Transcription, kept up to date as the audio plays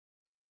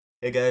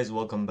Hey guys,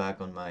 welcome back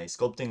on my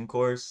sculpting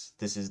course.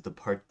 This is the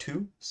part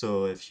 2,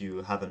 so if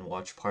you haven't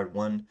watched part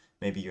 1,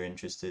 maybe you're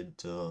interested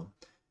to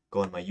go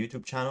on my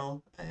YouTube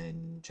channel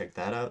and check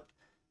that out.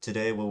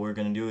 Today what we're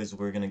going to do is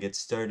we're going to get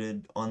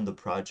started on the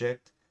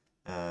project.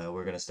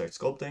 We're going to start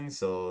sculpting,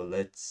 so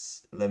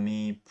let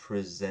me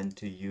present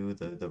to you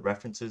the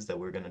references that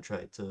we're going to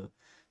try to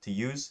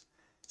use.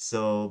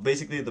 So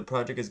basically the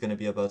project is going to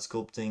be about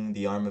sculpting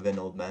the arm of an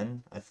old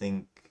man.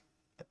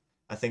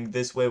 I think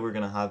this way we're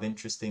gonna have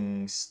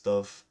interesting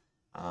stuff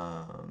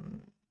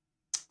um,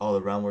 all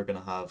around. We're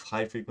gonna have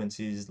high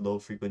frequencies, low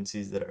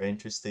frequencies that are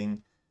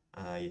interesting.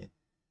 Yeah.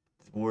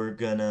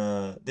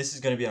 This is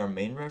gonna be our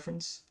main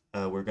reference.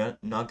 We're gonna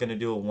not gonna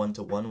do a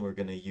one-to-one. We're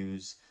gonna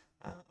use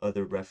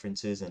other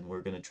references and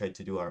we're gonna try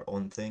to do our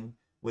own thing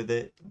with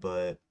it.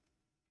 But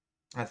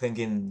I think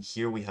in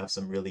here we have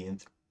some really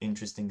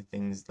interesting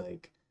things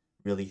like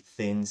really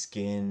thin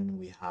skin.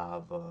 We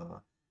have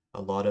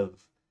a lot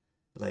of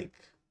like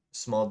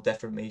small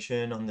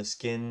deformation on the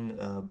skin,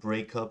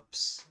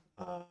 breakups.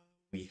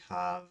 We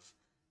have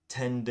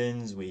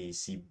tendons, we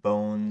see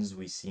bones,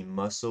 we see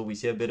muscle, we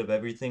see a bit of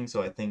everything.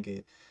 So I think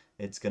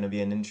it's going to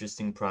be an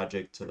interesting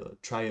project to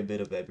try a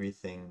bit of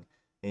everything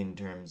in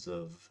terms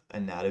of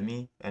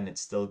anatomy, and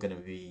it's still going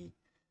to be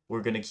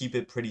we're going to keep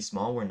it pretty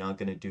small. We're not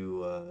going to do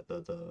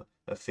the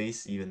a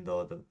face, even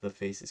though the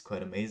face is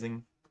quite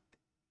amazing.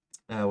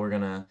 Uh, we're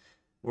gonna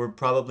we're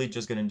probably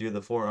just gonna do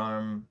the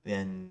forearm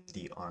and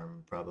the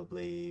arm.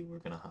 Probably we're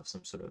gonna have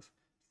some sort of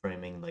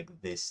framing like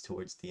this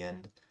towards the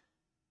end.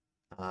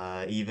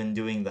 Even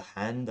doing the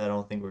hand, I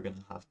don't think we're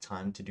gonna have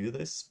time to do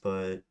this,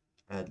 but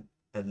at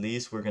at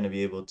least we're gonna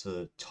be able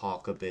to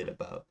talk a bit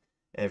about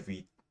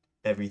every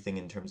everything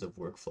in terms of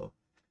workflow.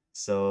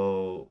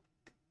 So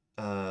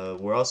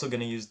we're also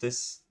gonna use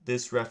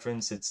this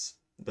reference. It's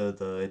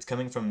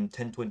coming from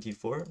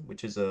 1024,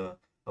 which is a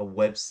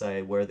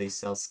website where they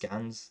sell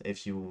scans.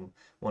 If you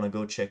want to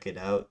go check it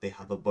out, they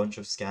have a bunch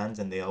of scans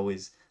and they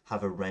always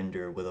have a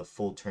render with a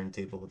full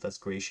turntable that's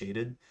gray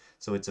shaded.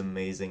 So it's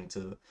amazing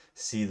to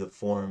see the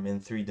form in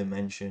 3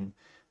 dimension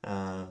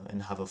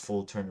and have a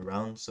full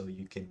turnaround. So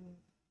you can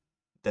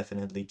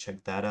definitely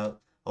check that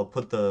out. I'll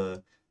put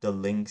the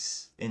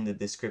links in the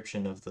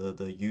description of the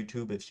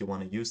YouTube if you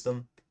want to use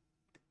them.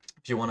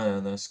 If you want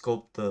to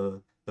scope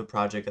the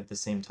project at the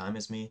same time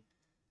as me,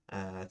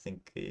 I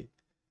think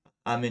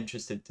I'm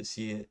interested to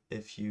see it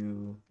if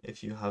you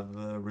have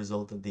a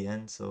result at the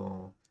end.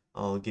 So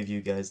I'll give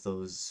you guys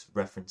those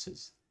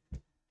references.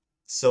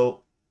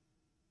 So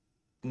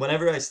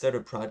whenever I start a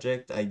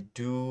project, I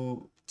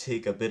do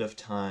take a bit of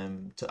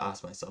time to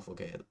ask myself,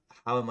 okay,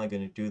 how am I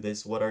going to do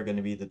this? What are going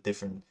to be the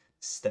different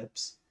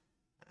steps?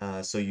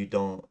 So you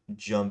don't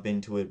jump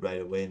into it right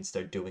away and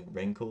start doing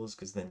wrinkles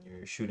because then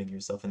you're shooting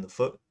yourself in the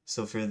foot.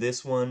 So for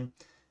this one,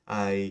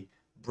 I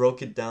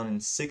broke it down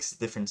in 6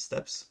 different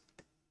steps.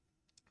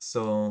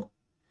 So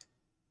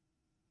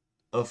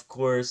of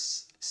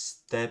course,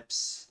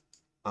 steps,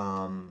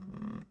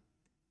 um,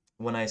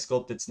 when I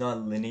sculpt, it's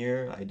not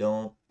linear. I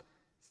don't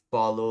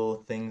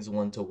follow things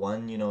one to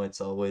one. It's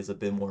always a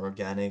bit more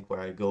organic where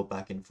I go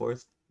back and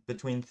forth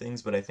between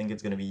things, but I think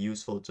it's going to be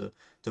useful to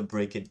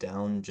break it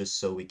down just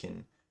so we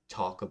can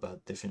talk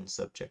about different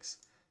subjects.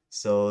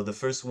 So the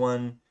first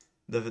one,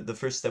 the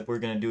first step we're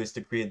going to do is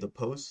to create the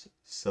pose.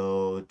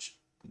 So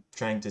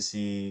trying to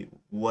see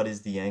what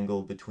is the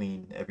angle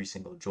between every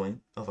single joint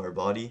of our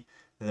body.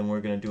 And then we're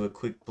going to do a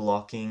quick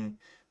blocking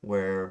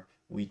where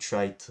we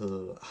try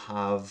to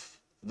have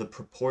the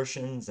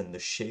proportions and the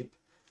shape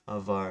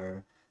of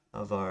our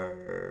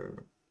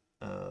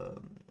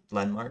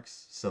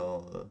landmarks.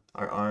 So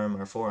our arm,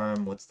 our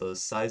forearm, what's the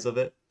size of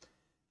it?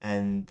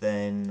 And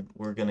then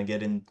we're gonna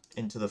get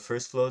into the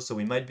first flow. So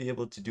we might be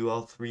able to do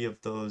all 3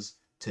 of those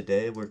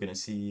today. We're gonna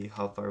see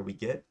how far we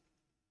get.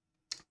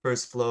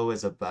 First flow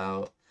is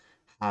about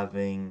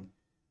having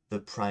the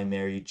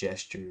primary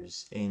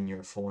gestures in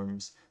your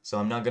forms. So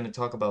I'm not going to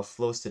talk about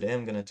flows today.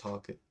 I'm going to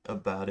talk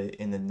about it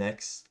in the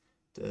next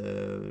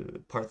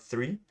part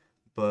 3,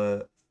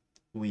 but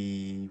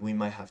we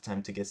might have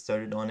time to get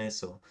started on it.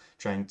 So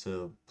trying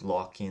to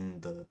block in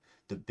the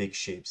big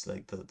shapes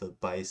like the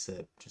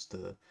bicep, just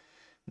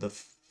the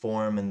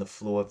form and the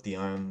flow of the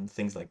arm,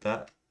 things like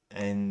that.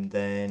 And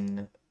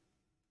then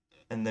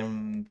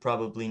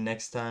probably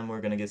next time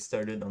we're gonna get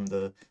started on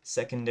the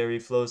secondary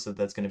flow, so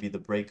that's gonna be the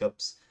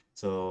breakups.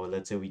 So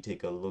let's say we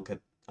take a look at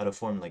a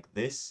form like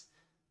this.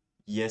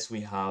 Yes,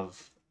 we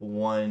have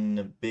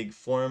one big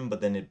form,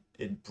 but then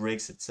it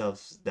breaks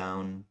itself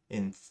down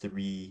in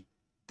 3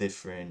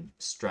 different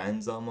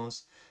strands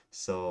almost.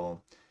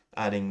 So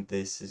adding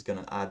this is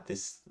gonna add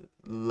this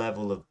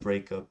level of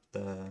breakup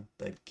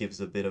that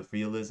gives a bit of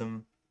realism.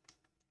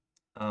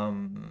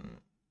 Um,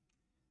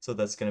 so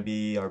that's gonna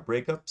be our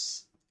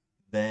breakups.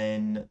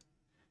 Then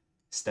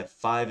step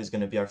 5 is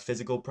going to be our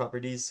physical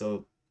properties.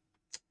 So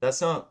that's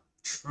not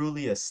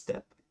truly a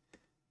step,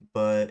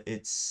 but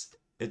it's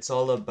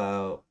all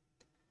about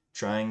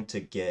trying to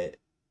get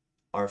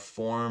our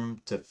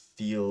form to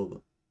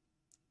feel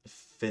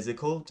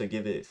physical, to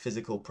give it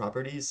physical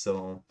properties.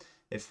 So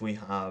if we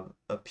have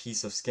a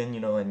piece of skin, you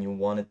know, and you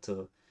want it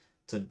to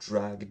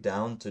drag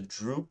down, to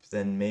droop,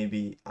 then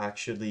maybe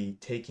actually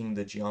taking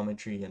the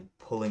geometry and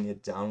pulling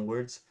it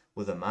downwards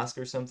with a mask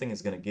or something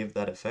is going to give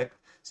that effect.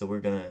 So we're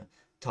going to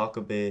talk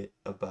a bit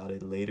about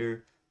it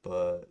later,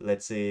 but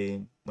let's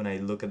say when I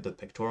look at the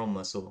pectoral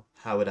muscle,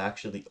 how it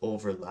actually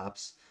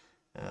overlaps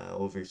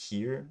over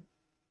here.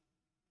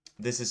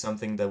 This is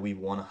something that we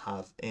want to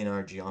have in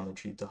our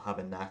geometry, to have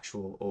an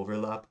actual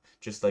overlap,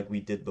 just like we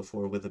did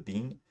before with a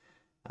bean.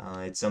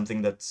 It's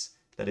something that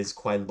is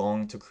quite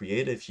long to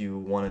create if you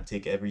want to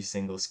take every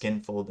single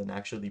skin fold and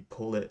actually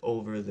pull it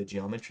over the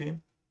geometry.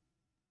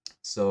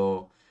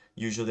 So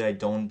usually I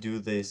don't do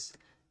this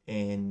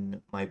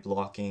in my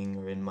blocking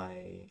or in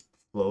my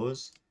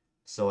flows.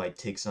 So I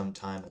take some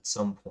time at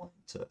some point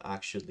to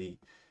actually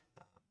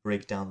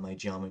break down my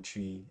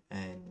geometry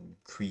and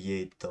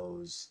create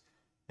those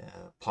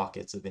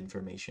pockets of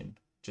information.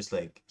 Just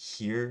like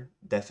here,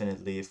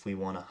 definitely if we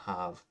want to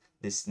have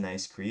this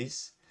nice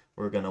crease,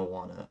 we're going to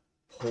want to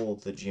pull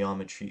the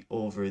geometry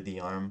over the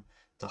arm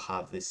to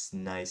have this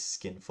nice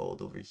skin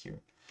fold over here.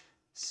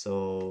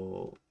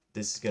 So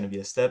this is going to be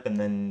a step, and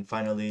then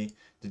finally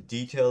the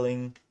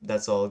detailing,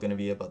 that's all going to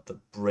be about the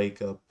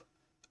breakup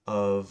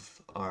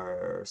of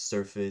our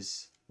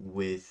surface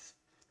with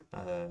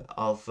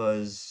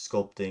alphas,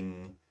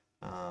 sculpting,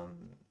 um,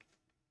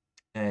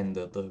 and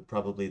the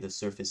probably the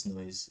surface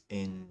noise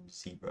in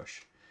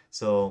ZBrush.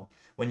 So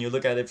when you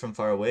look at it from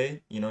far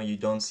away, you know, you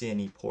don't see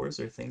any pores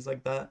or things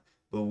like that,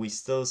 but we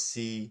still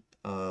see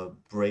a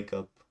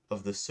breakup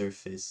of the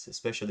surface,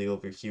 especially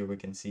over here. We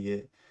can see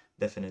it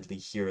definitely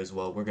here as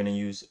well. We're going to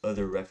use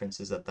other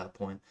references at that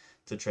point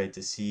to try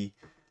to see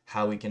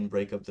how we can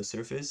break up the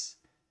surface.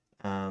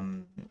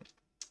 Um,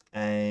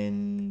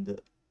 and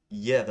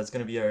yeah, that's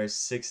going to be our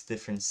 6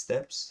 different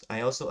steps.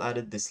 I also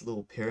added this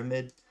little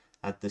pyramid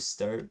at the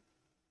start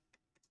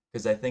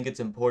because I think it's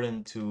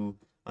important to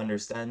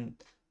understand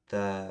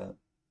that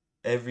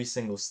every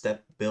single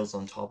step builds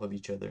on top of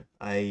each other.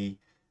 I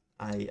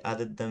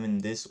added them in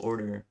this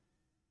order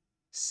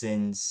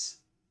since,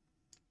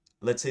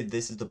 let's say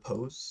this is the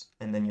pose,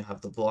 and then you have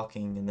the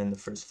blocking and then the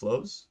first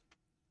flows.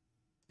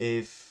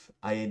 If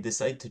I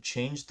decide to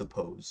change the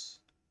pose,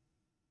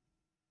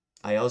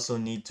 I also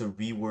need to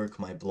rework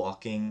my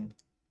blocking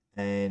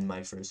and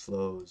my first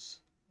flows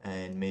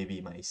and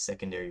maybe my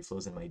secondary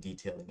flows and my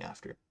detailing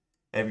after.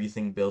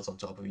 Everything builds on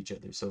top of each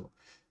other. So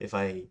if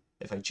I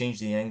change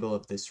the angle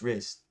of this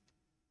wrist,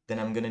 then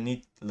I'm gonna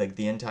need, like,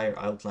 the entire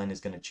outline is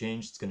gonna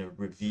change. It's gonna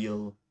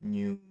reveal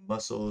new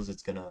muscles.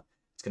 It's gonna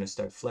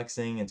start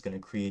flexing. It's gonna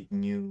create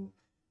new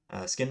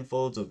skin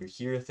folds over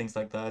here, things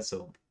like that.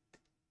 So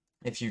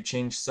if you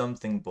change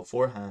something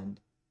beforehand,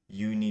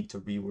 you need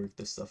to rework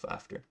the stuff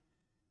after.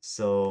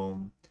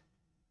 So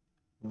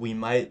we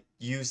might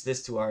use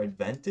this to our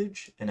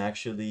advantage and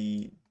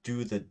actually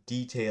do the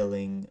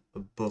detailing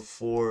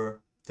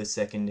before the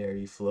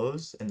secondary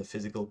flows and the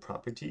physical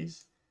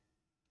properties.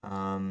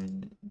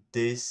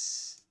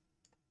 This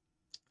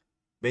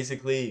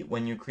basically,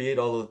 when you create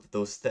all of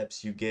those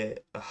steps, you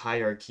get a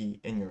hierarchy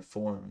in your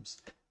forms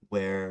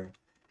where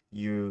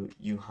you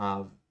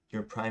have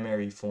your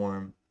primary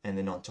form, and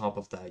then on top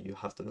of that you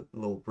have the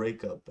little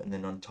breakup, and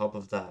then on top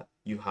of that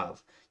you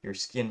have your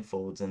skin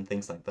folds and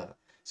things like that.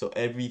 So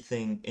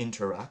everything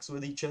interacts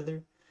with each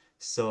other.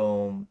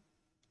 So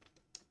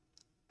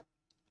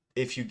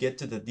if you get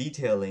to the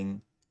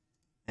detailing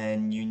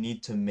and you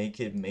need to make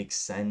it make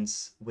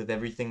sense with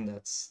everything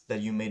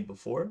that you made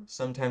before,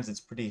 sometimes it's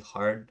pretty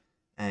hard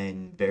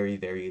and very,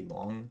 very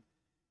long,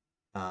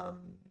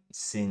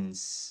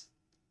 since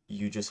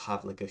you just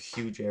have like a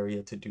huge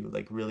area to do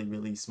like really,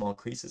 really small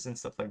creases and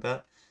stuff like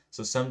that.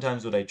 So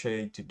sometimes what I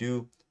try to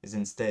do is,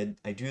 instead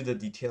I do the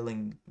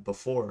detailing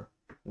before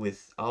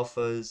with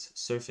alphas,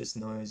 surface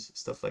noise,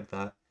 stuff like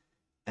that,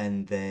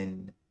 and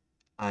then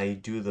I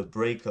do the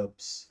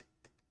breakups,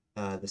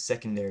 the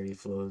secondary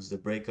flows, the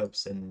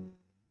breakups, and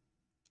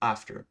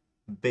after,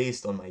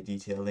 based on my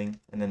detailing,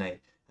 and then I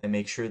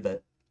make sure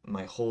that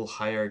my whole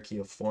hierarchy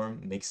of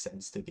form makes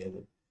sense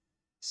together.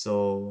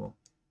 So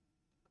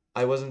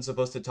I wasn't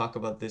supposed to talk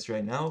about this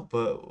right now,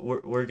 but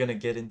we're gonna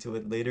get into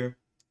it later.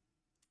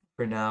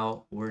 For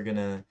now, we're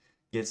gonna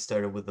get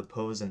started with the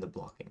pose and the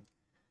blocking.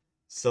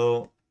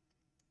 So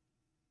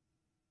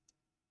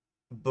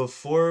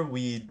before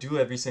we do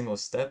every single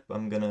step,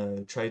 I'm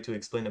gonna try to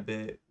explain a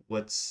bit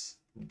what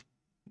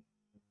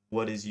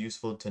is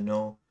useful to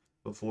know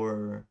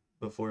before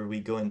we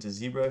go into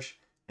ZBrush,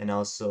 and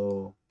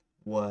also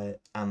what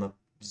I'm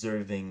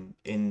observing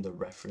in the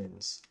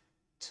reference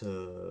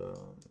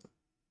to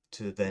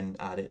then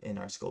add it in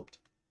our sculpt.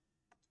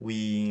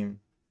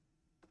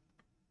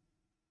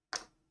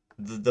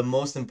 The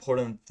most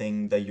important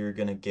thing that you're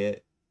gonna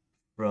get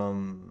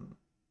from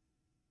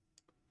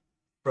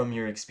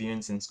your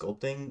experience in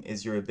sculpting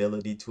is your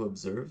ability to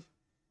observe.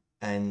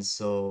 And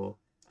so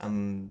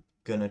I'm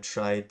gonna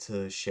try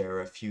to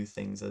share a few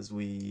things as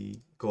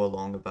we go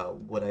along about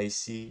what I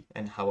see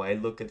and how I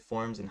look at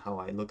forms and how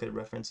I look at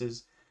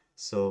references,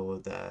 so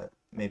that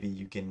maybe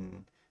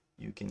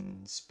you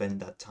can spend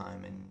that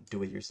time and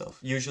do it yourself.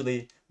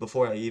 Usually,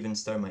 before I even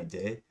start my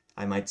day,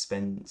 I might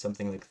spend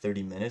something like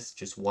 30 minutes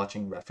just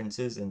watching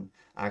references and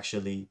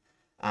actually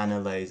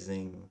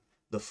analyzing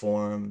the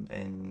form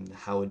and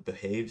how it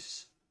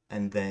behaves.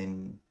 And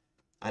then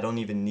I don't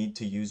even need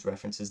to use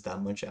references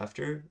that much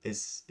after.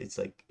 It's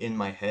like in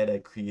my head I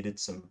created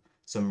some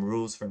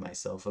rules for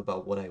myself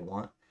about what I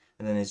want,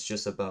 and then it's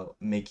just about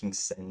making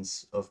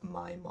sense of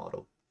my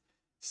model.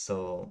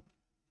 So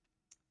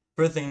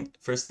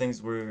first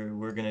things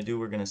we're gonna do,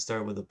 we're gonna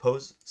start with a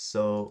pose.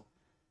 So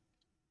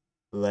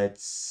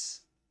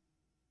let's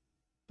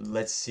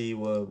let's see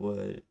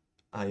what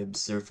I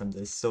observe from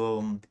this.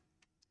 So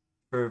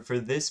for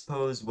this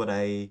pose, what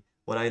I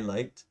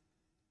liked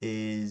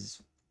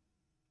is,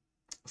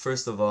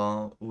 first of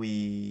all,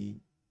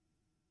 we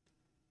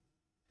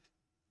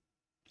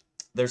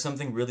there's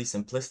something really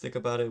simplistic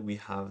about it. We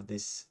have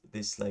this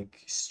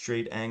like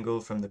straight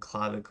angle from the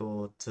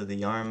clavicle to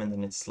the arm, and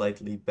then it's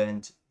slightly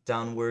bent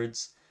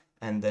downwards,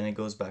 and then it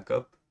goes back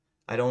up.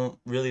 I don't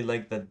really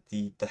like that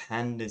the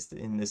hand is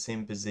in the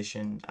same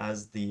position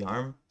as the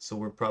arm, so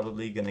we're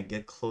probably gonna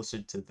get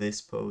closer to this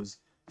pose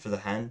for the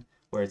hand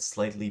where it's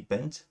slightly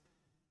bent.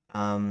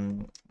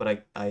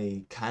 But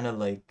I kind of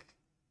like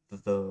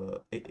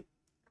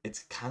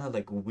it's kind of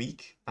like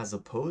weak as a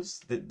pose.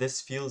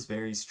 This feels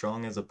very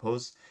strong as a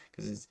pose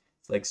because it's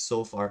like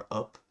so far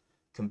up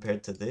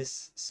compared to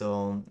this.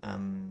 So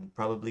I'm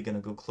probably gonna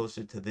go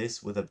closer to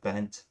this with a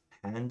bent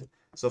hand.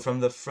 So from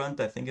the front,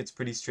 I think it's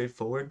pretty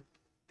straightforward.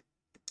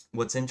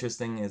 What's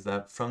interesting is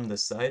that from the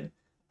side,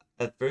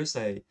 at first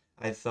I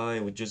thought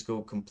it would just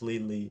go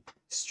completely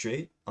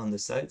straight on the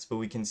sides, but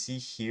we can see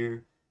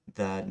here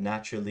that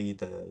naturally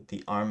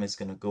the arm is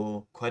gonna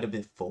go quite a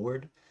bit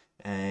forward.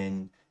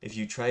 And if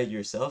you try it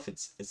yourself,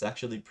 it's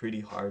actually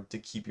pretty hard to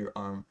keep your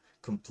arm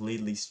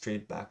completely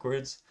straight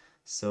backwards.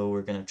 So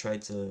we're gonna try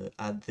to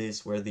add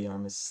this where the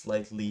arm is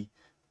slightly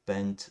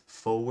bent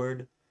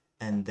forward,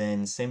 and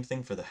then same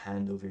thing for the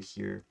hand over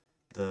here.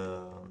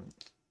 The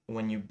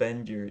When you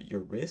bend your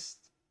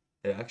wrist,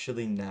 it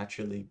actually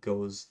naturally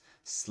goes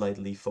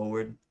slightly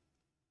forward.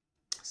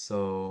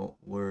 So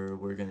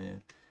we're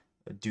gonna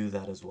do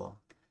that as well.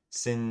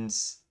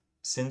 Since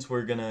since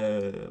we're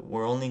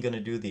only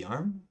gonna do the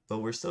arm, but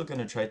we're still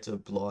gonna try to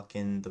block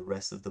in the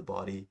rest of the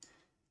body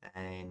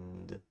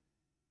and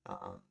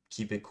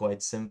keep it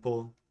quite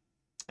simple.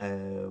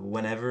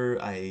 Whenever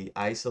I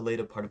isolate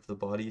a part of the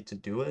body to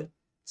do it,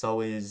 it's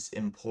always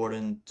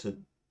important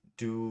to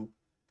do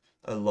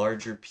a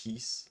larger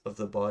piece of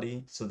the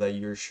body so that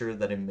you're sure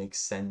that it makes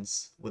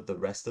sense with the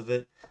rest of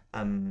it.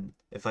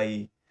 If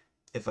I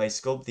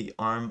sculpt the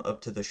arm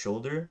up to the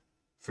shoulder,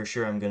 for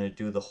sure I'm gonna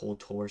do the whole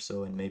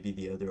torso and maybe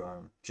the other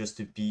arm just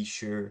to be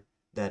sure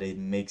that it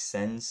makes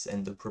sense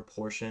and the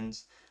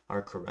proportions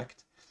are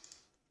correct.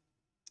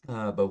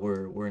 But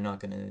we're not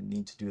gonna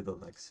need to do the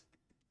legs.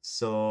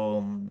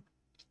 So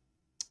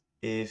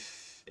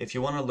if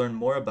you want to learn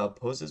more about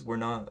poses,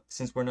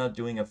 since we're not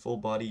doing a full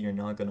body, you're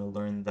not gonna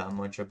learn that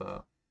much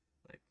about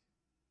like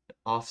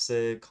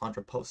offset,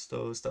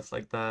 contrapposto, stuff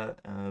like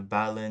that,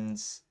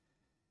 balance,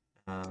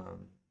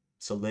 um,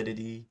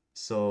 solidity.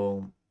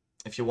 So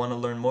if you want to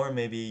learn more,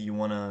 maybe you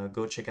want to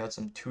go check out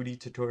some 2D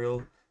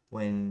tutorial.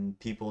 When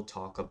people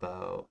talk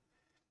about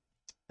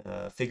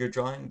figure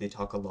drawing, they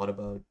talk a lot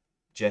about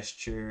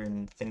gesture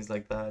and things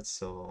like that.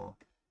 So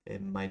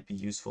it might be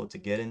useful to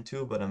get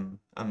into, but I'm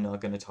not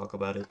going to talk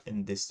about it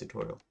in this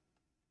tutorial.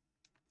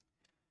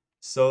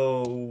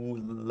 So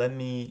let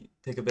me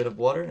take a bit of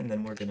water and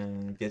then we're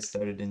gonna get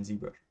started in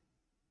ZBrush.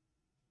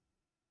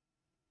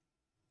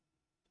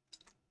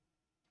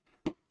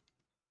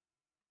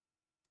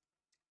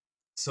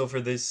 So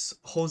for this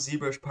whole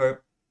ZBrush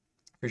part,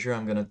 for sure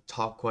I'm gonna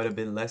talk quite a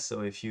bit less.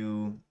 So if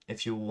you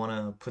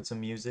wanna put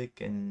some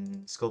music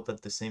and sculpt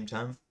at the same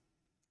time,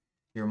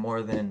 you're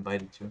more than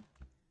invited to.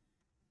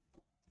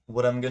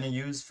 What I'm gonna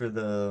use for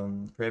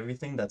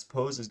everything that's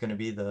posed is gonna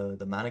be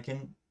the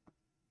mannequin.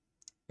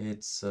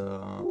 It's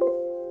uh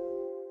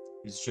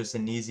it's just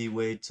an easy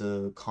way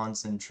to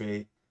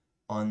concentrate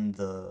on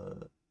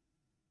the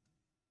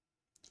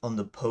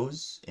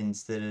pose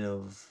instead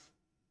of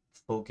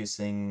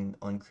focusing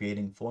on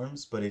creating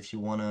forms. But if you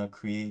want to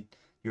create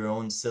your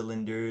own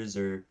cylinders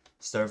or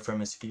start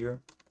from a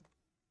sphere,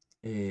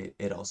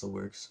 it also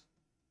works.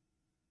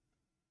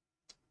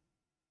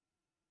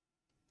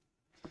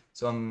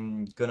 So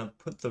I'm gonna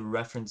put the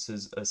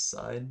references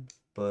aside,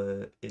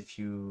 but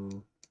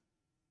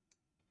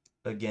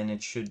again,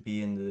 it should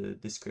be in the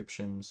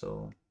description.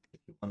 So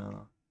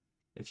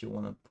if you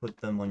wanna put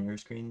them on your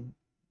screen,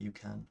 you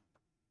can.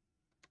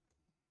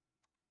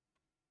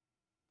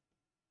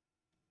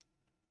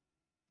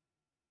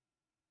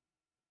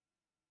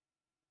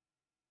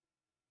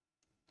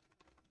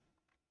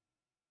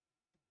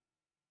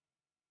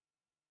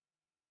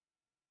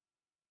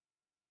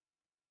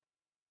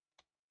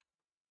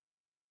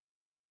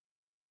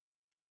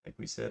 Like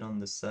we said on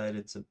the side,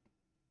 it's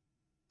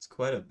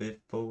quite a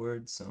bit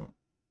forward, so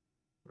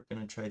we're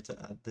gonna try to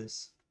add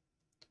this.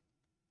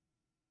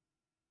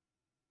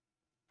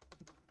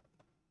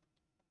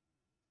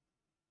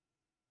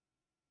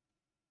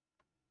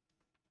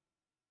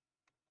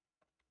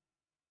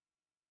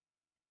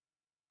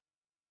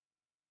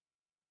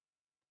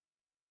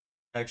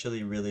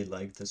 actually really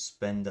like to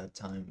spend that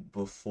time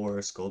before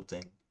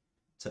sculpting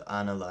to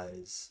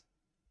analyze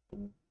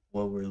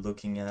what we're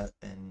looking at,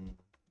 and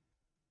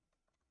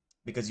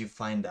because you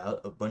find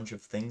out a bunch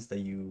of things that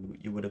you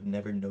would have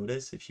never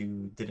noticed if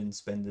you didn't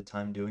spend the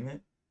time doing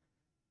it.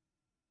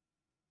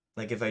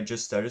 Like if I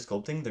just started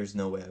sculpting, there's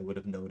no way I would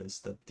have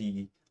noticed that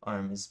the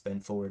arm is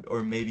bent forward,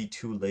 or maybe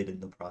too late in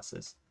the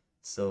process.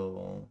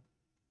 So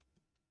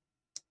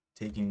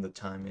taking the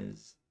time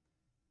is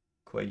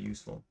quite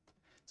useful.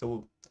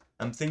 So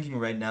I'm thinking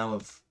right now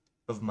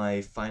of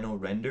my final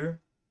render,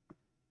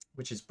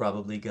 which is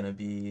probably gonna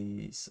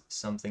be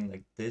something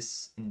like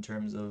this in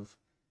terms of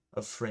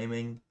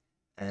framing.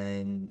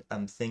 And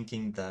I'm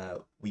thinking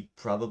that we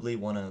probably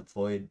want to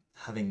avoid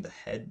having the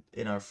head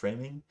in our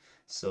framing.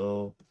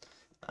 So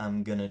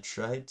I'm gonna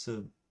try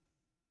to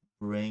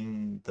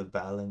bring the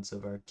balance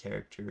of our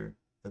character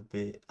a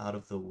bit out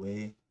of the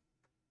way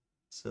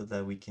so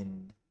that we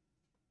can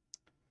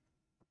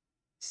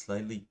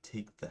slightly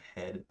take the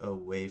head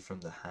away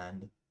from the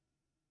hand.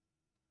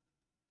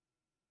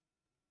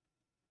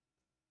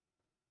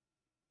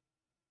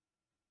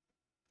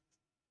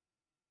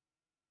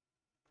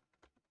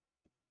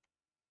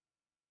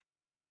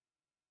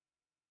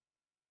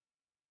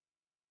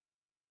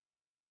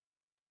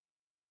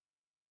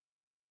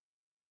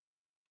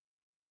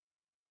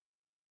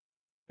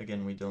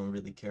 Again, we don't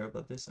really care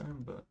about this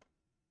arm, but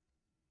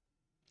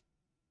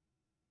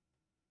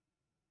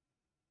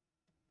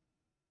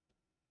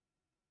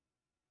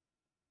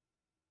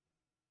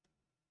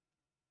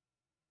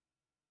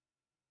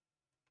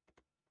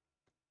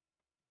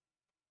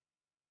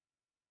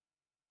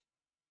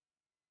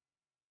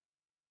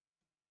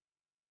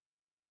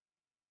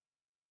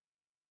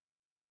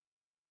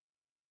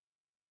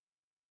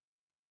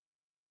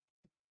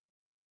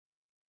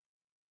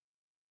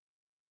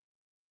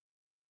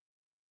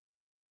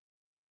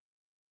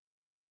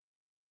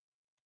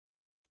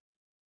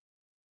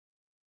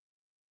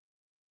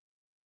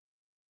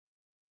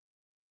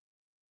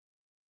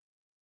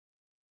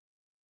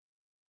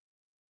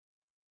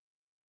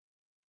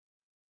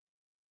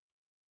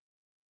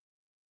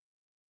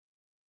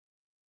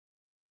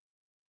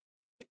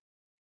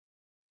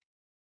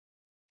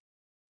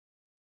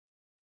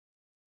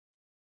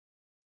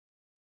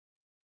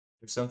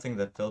there's something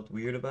that felt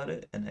weird about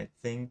it, and I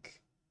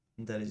think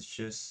that is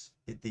just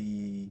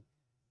the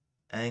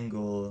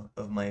angle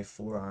of my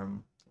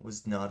forearm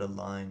was not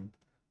aligned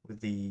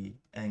with the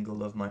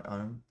angle of my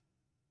arm.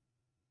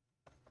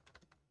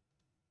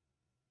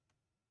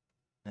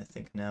 I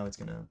think now it's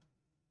gonna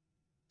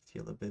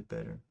feel a bit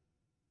better.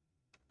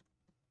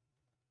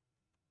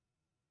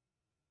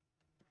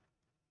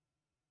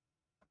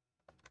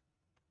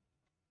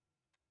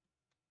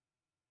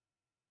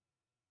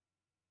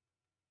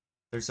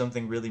 There's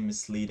something really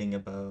misleading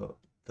about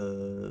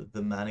the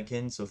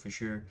mannequin, so for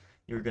sure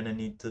you're gonna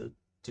need to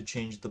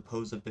change the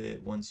pose a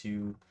bit once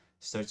you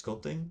start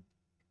sculpting,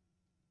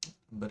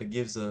 but it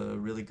gives a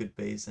really good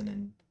base and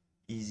an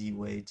easy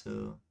way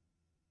to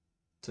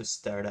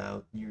start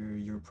out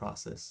your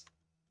process.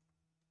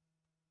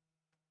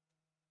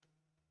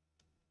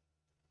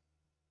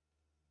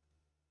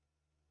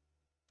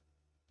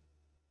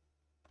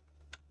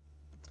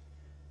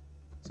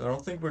 So I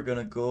don't think we're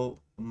gonna go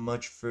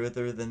much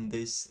further than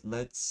this.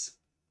 Let's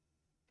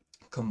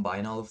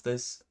combine all of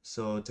this.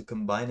 So to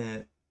combine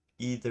it,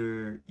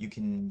 either you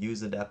can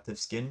use adaptive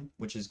skin,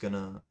 which is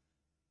gonna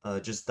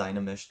just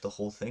dynamesh the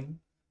whole thing.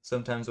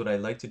 Sometimes what I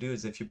like to do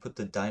is if you put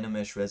the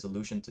dynamesh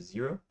resolution to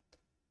 0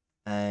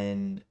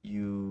 and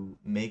you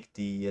make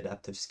the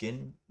adaptive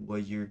skin,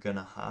 what you're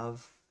gonna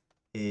have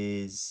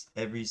is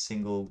every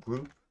single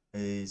group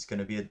is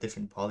gonna be a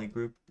different poly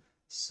group,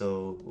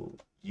 so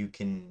you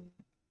can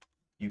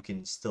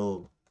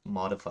still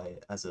modify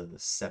it as a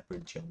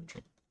separate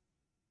geometry.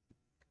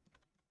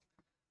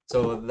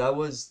 So that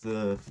was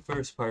the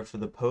first part for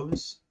the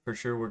pose. For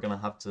sure, we're gonna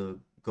have to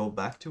go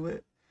back to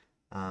it.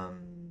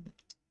 Um,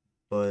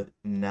 but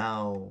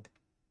now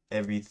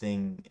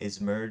everything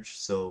is merged.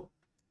 So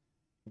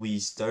we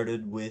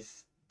started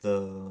with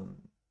the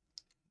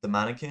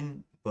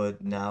mannequin,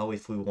 but now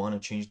if we want to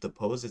change the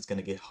pose, it's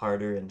gonna get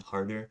harder and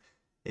harder.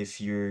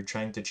 If you're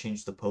trying to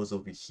change the pose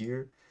over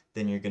here,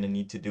 then you're gonna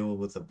need to do it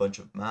with a bunch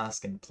of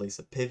masks and place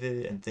a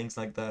pivot and things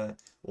like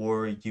that,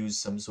 or use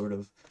some sort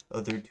of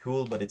other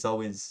tool, but it's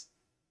always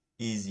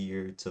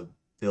easier to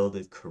build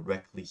it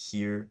correctly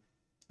here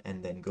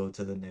and then go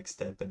to the next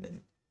step and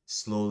then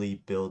slowly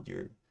build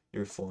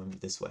your form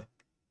this way.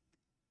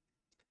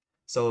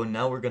 So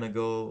now we're gonna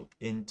go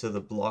into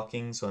the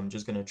blocking. So I'm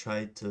just gonna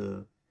try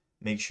to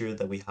make sure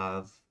that we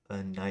have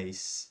a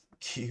nice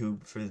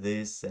cube for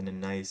this and a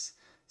nice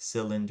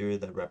cylinder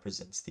that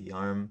represents the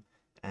arm.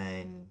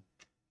 And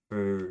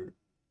for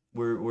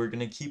we're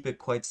gonna keep it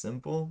quite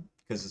simple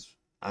because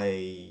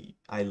I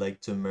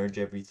like to merge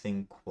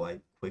everything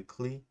quite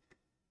quickly.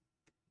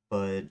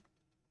 But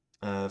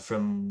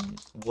from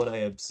what I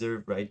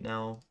observe right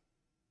now,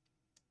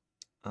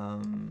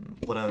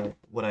 what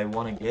I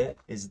want to get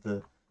is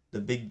the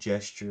big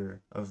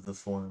gesture of the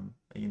form.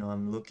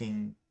 I'm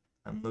looking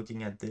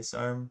at this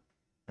arm,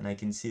 and I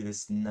can see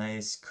this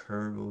nice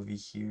curve over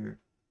here.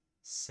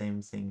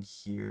 Same thing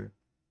here.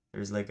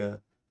 There's like a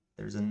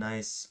there's a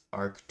nice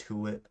arc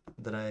to it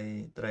that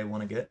I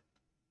want to get.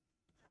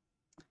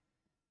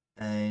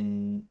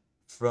 And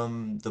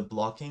from the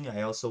blocking,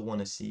 I also want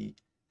to see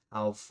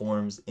how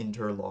forms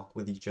interlock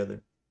with each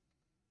other.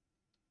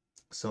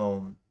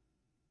 So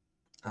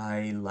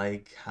I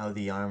like how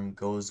the arm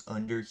goes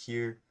under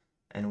here,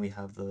 and we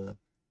have the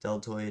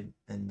deltoid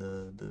and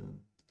the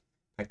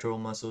pectoral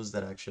muscles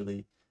that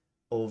actually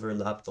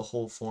overlap the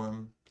whole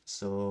form.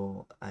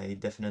 So I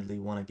definitely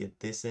want to get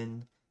this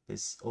in,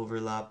 this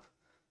overlap,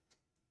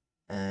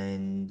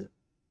 and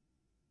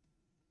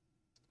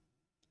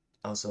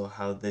also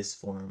how this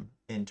form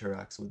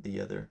interacts with the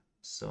other.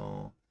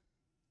 So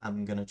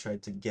I'm gonna try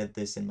to get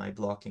this in my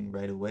blocking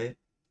right away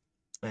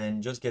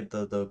and just get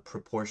the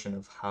proportion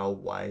of how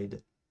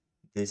wide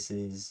this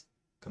is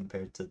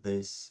compared to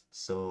this.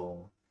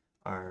 So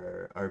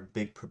our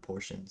big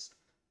proportions.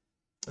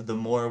 The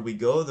more we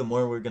go, the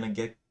more we're gonna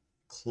get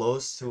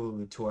close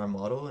to our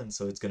model, and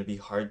so it's gonna be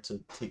hard to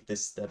take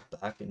this step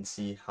back and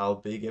see how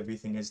big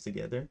everything is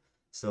together.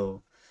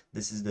 So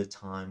this is the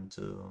time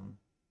to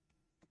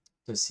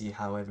see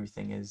how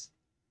everything is.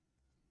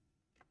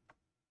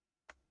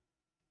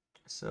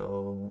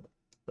 So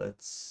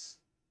let's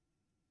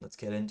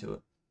get into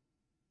it.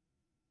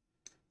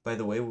 By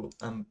the way,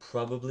 I'm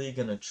probably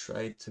gonna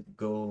try to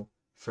go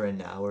for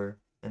an hour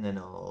and then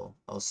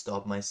I'll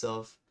stop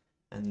myself.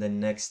 And then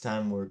next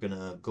time we're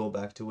gonna go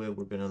back to it.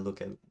 We're gonna look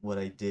at what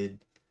I did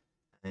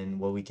and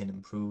what we can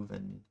improve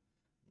and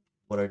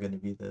what are gonna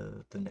be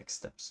the next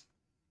steps.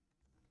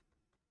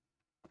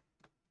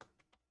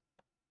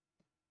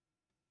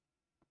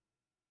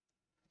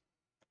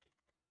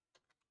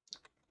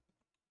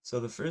 So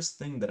the first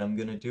thing that I'm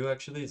gonna do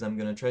actually is I'm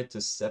gonna try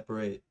to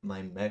separate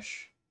my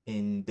mesh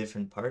in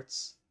different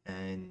parts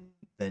and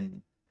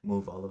then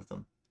move all of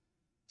them.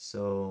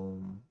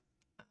 So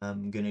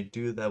I'm gonna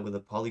do that with the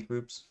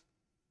polygroups.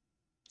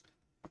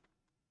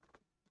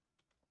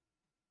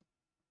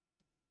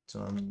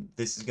 So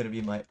this is gonna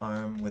be my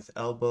arm with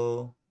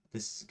elbow.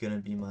 This is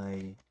gonna be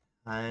my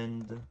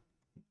hand.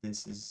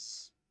 This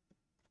is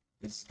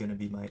this is gonna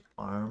be my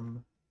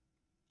arm.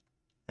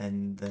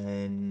 And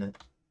then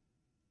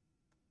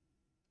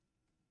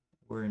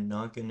we're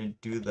not gonna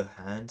do the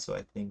hand, so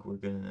I think we're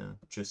gonna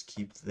just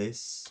keep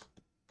this.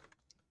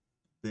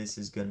 This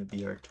is gonna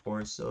be our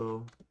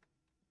torso.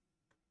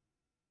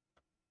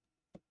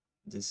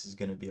 This is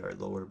gonna be our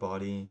lower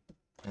body,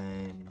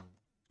 and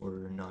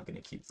we're not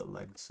gonna keep the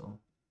legs, so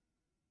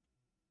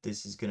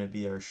this is gonna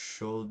be our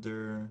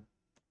shoulder.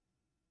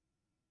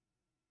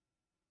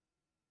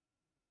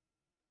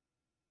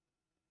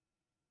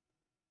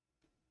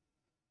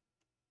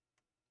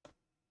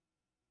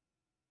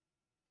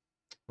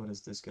 What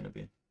is this gonna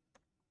be?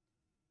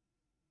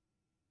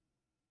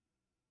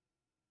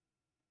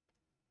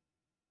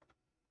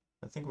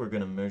 I think we're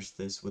gonna merge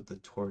this with the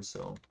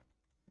torso.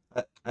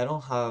 I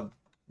don't have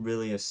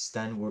really a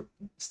standard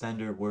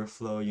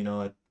workflow, you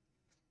know.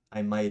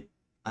 I might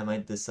I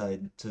might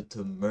decide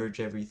to merge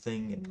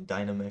everything and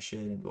dynamesh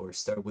it or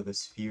start with a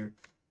sphere.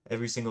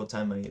 Every single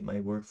time my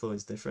workflow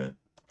is different,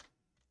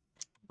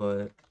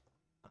 but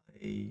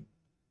I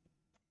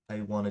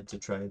I wanted to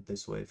try it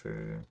this way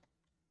for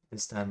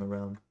this time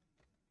around.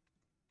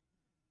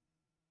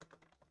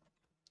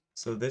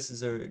 So this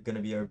is gonna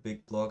be our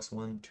big blocks: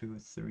 1, 2,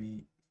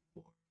 3,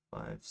 4,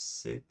 5,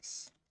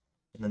 6,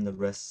 and then the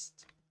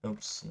rest.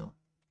 Oops, no,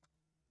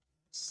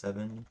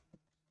 7,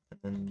 and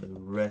then the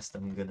rest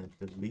I'm gonna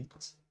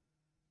delete.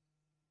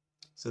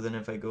 So then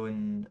if I go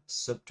in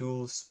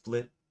subtool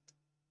split,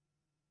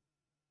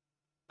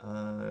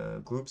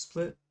 group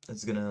split,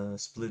 it's gonna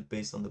split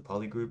based on the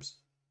polygroups.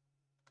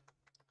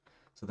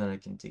 So then I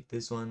can take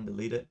this one,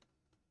 delete it,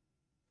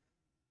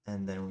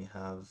 and then we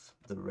have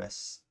the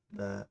rest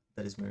that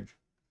is merged.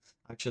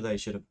 Actually, I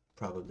should have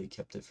probably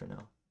kept it for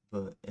now,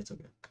 but it's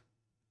okay.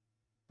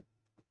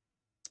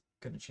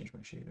 Gonna change my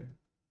shader.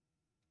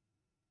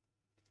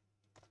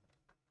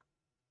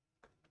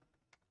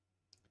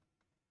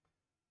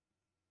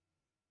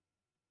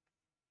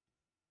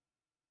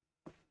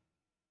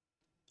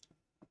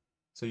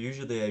 So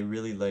usually I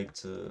really like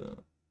to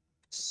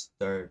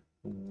start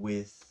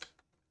with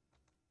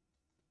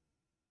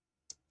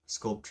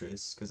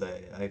Sculptress because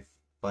I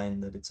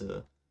find that it's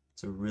a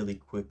really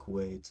quick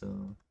way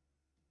to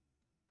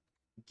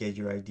get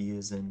your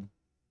ideas in,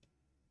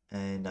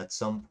 and at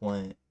some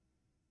point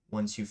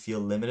once you feel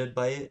limited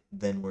by it,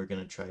 then we're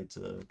gonna try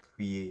to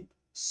create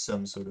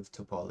some sort of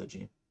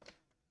topology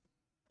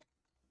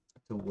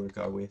to work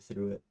our way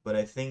through it. But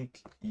I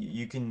think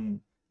you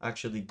can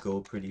actually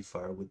go pretty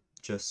far with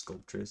just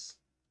Sculptress.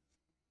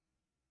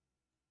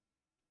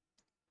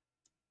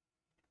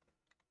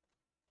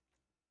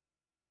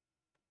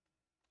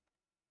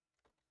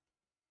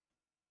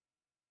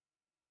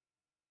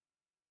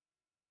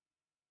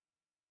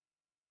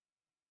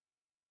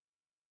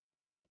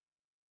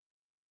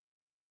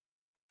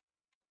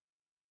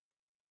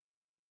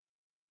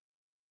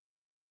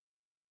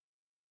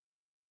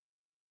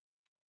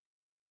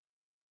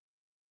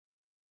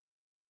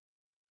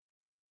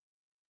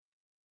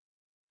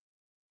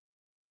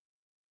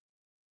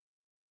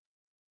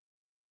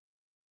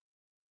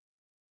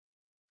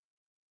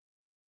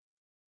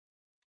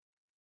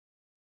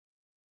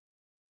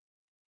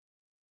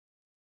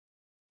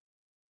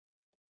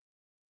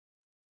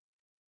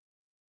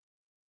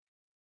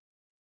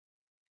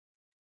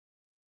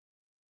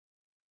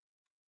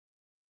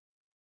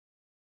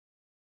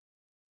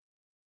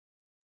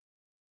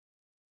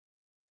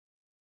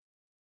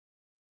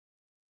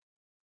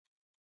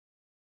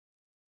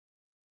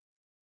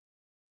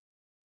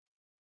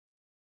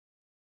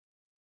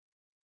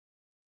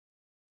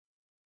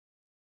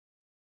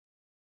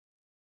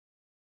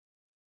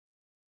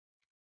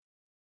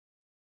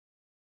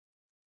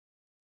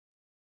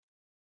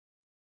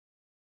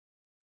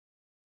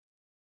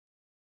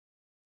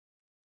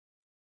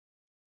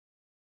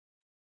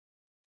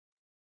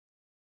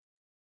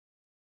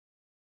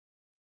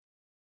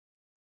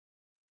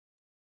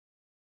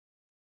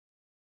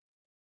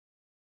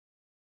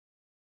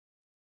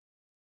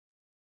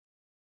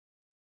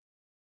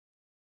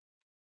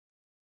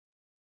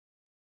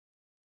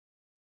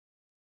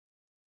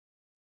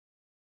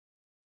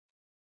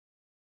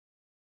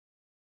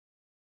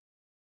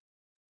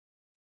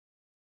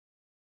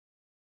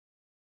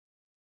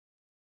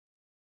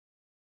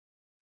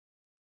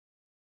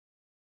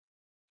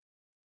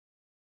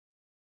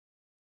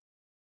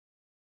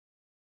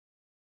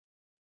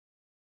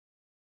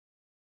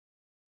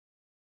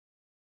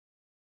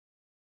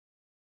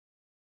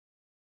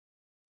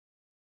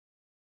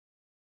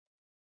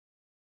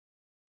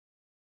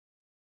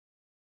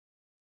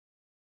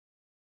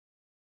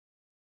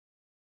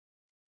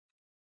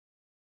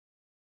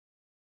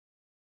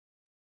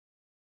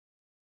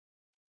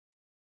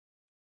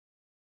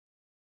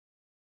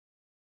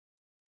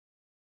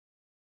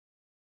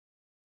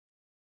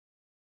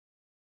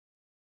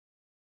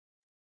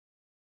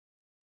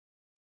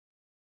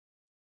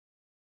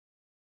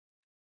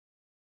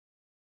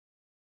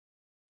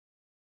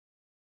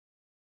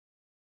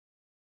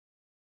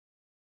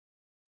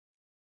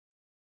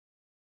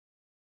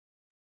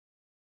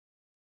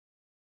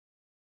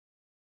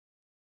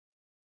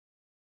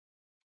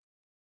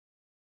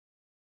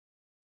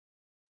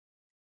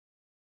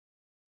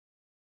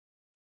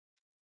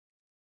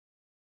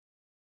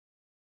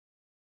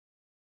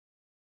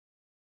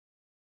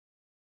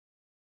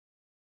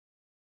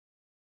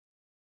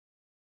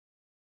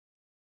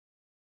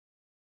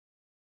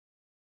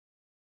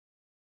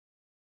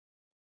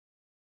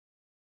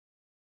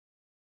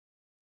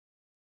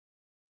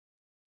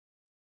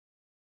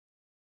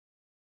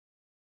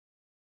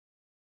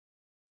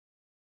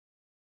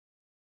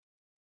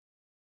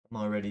 I'm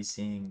already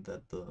seeing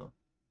that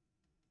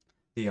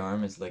the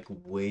arm is like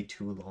way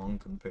too long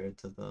compared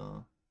to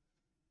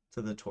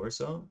the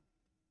torso.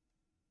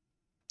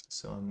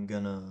 So I'm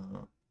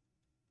gonna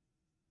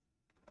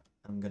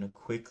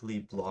quickly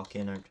block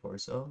in our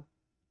torso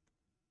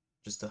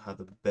just to have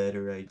a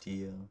better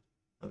idea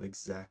of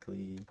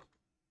exactly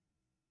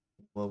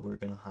what we're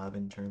gonna have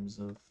in terms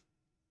of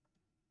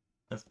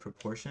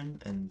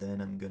proportion, and then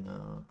I'm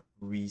gonna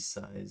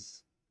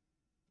resize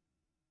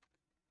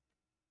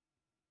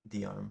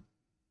the arm.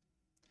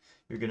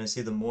 You're gonna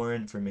see the more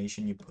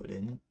information you put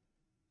in,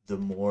 the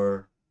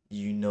more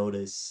you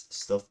notice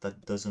stuff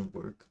that doesn't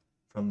work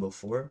from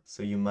before.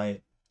 So you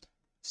might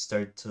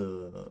start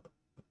to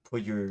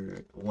put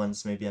your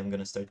once maybe I'm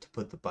gonna start to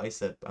put the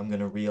bicep, I'm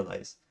gonna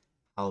realize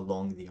how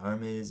long the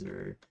arm is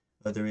or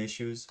other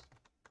issues.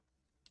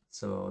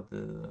 So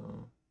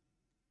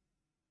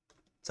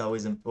it's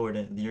always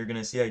important. You're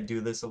gonna see I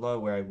do this a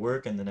lot where I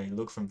work and then I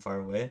look from far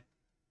away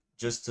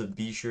just to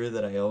be sure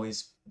that I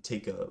always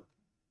take a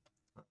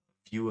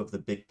view of the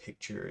big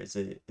picture. Is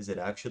it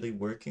actually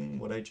working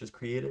what I just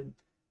created,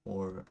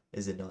 or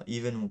is it not?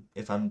 Even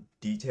if I'm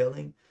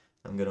detailing,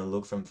 I'm gonna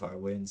look from far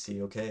away and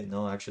see, okay,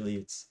 no, actually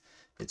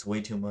it's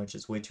way too much,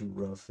 it's way too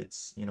rough,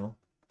 it's, you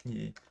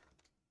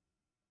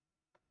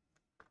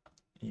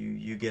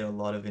you get a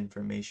lot of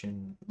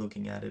information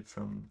looking at it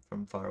from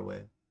far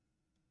away.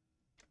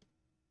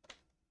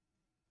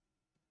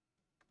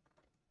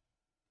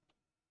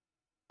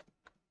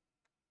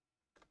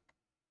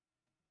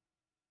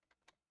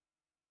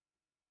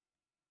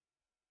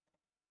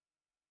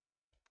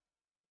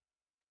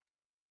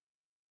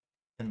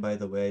 And by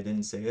the way, I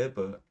didn't say it,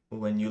 but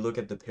when you look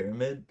at the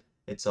pyramid,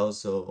 it's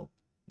also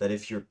that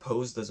if your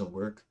pose doesn't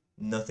work,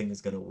 nothing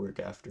is gonna work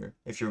after.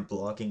 If your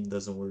blocking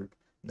doesn't work,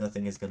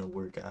 nothing is gonna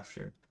work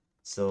after.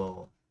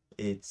 So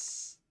it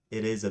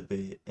is a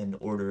bit an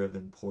order of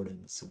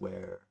importance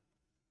where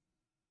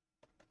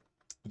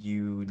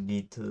you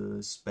need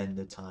to spend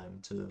the time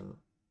to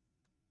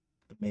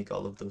make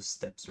all of those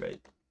steps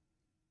right.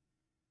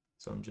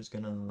 So I'm just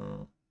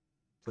gonna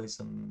place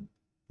some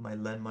my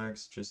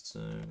landmarks just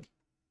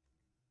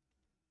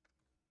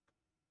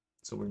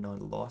so we're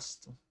not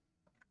lost.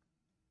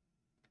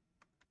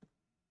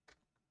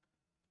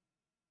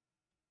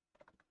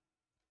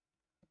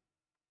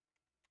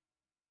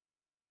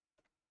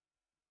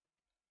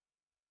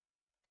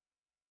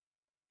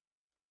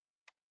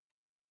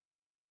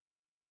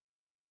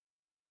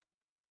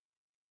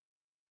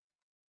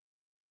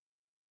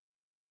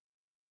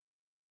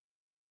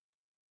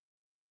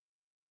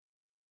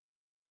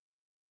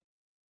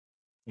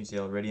 You see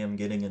already I'm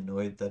getting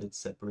annoyed that it's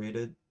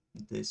separated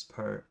this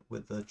part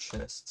with the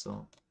chest,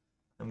 so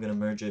I'm gonna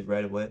merge it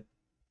right away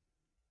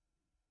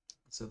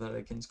so that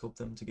I can sculpt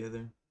them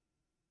together.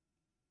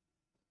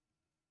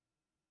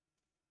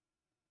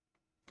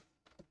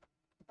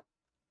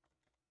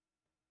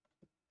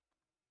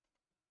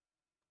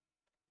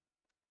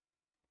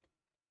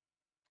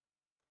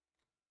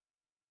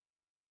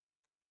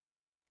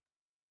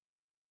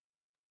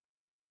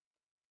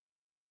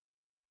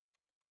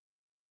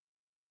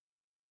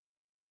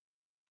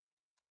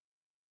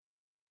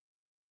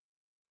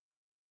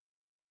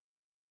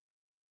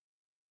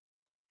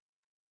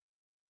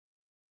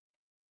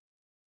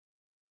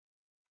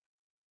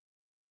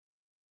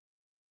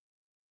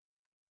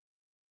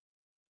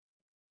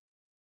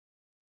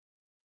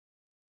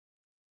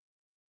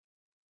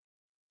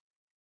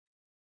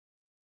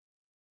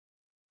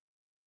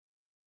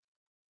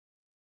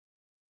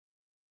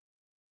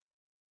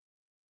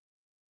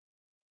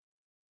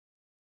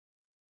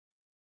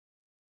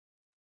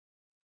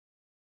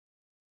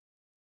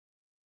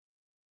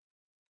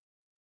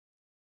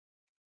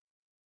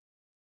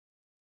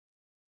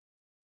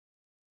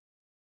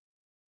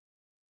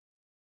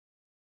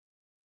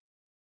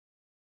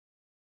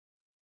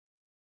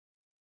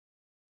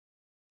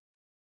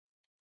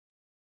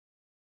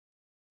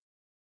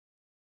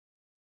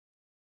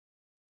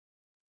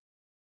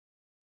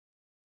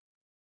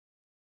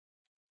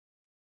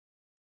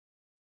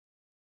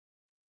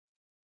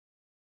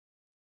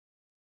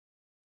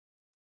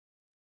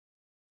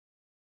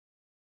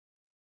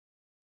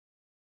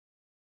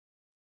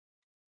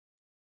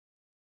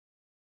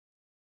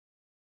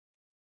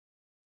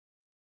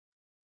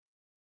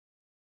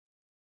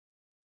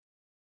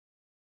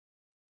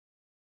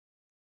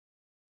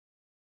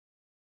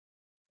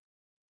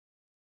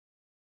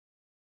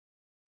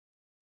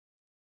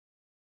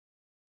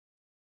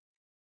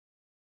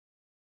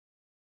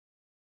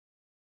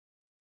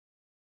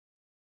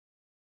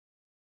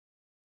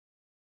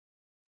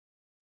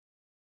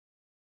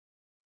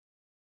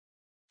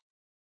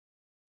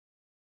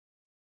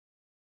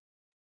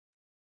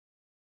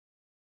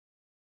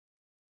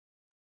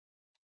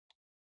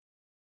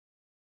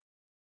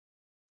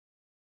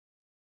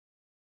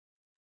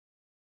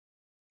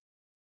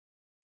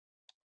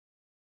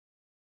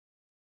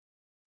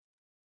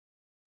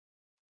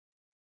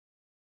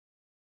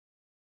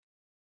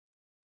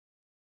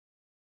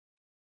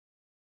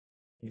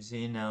 You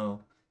see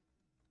now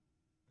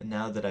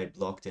that I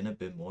blocked in a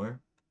bit more,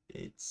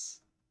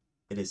 it's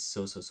it is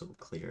so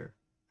clear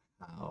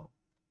how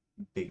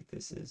big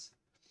this is.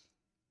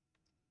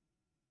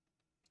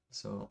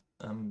 So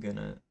I'm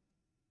gonna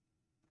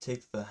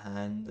take the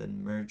hand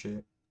and merge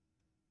it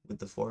with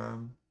the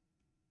forearm.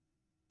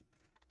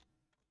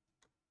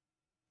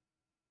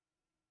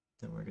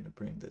 Then we're gonna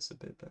bring this a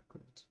bit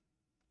backwards.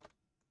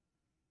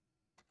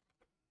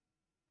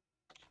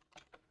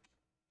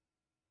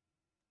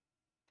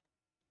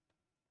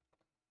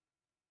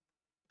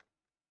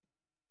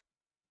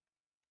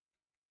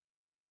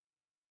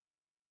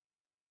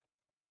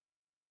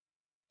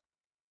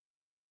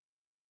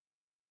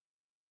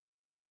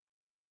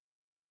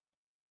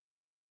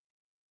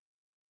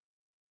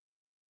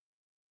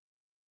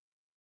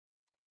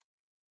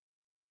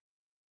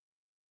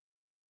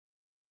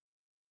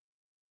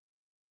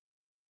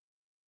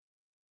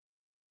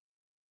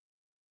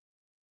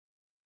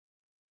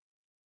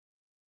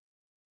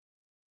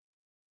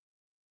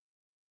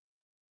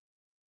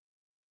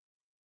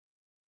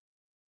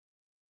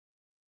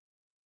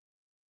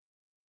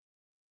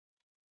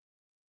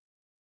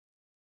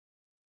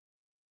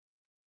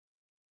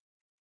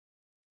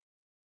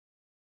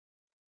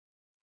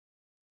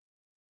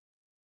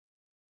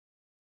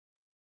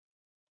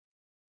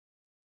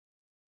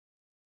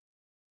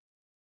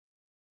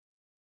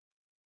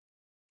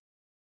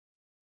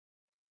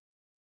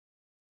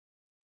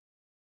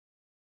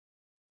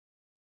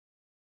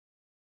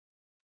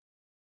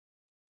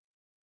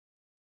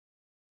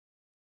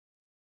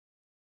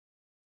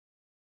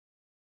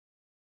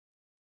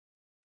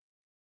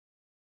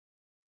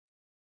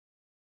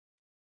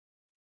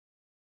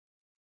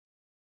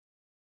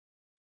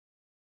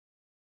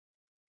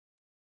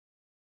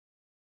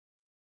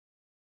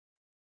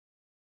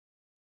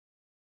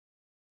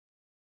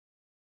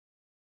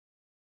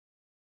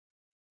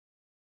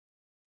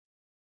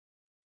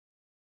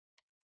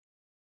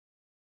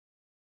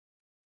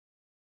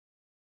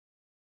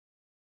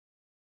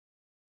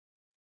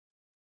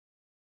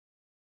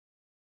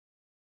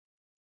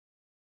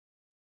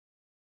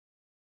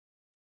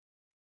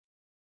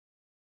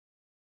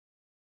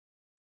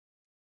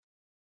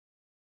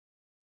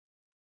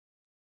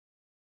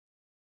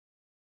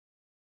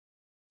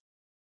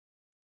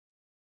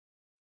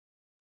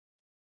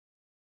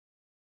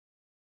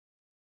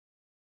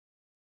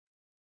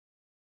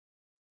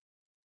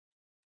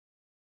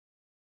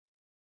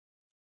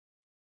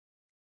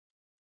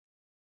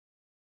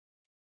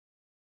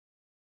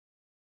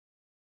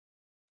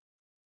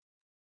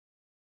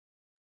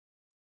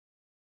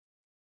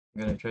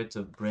 I'm gonna try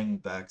to bring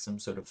back some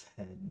sort of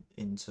head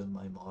into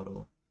my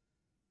model.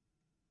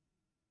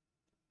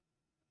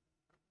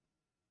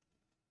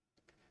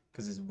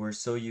 Because we're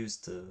so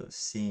used to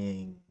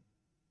seeing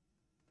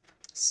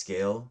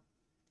scale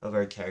of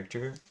our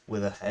character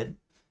with a head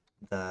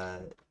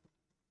that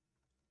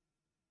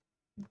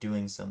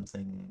doing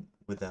something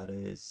without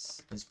it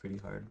is pretty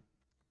hard.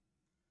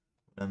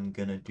 What I'm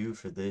gonna do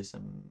for this, I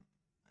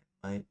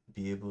might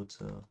be able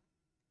to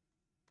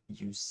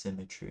use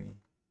symmetry.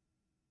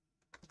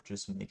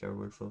 Just make our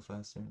workflow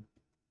faster.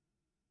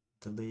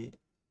 Delete.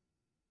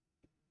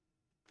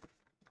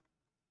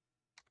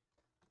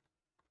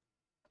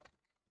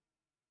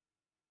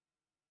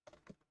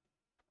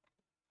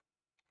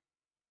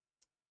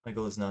 My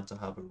goal is not to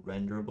have a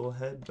renderable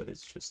head, but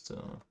it's just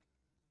to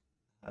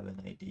have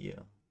an idea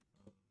of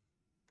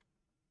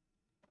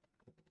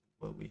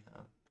what we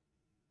have.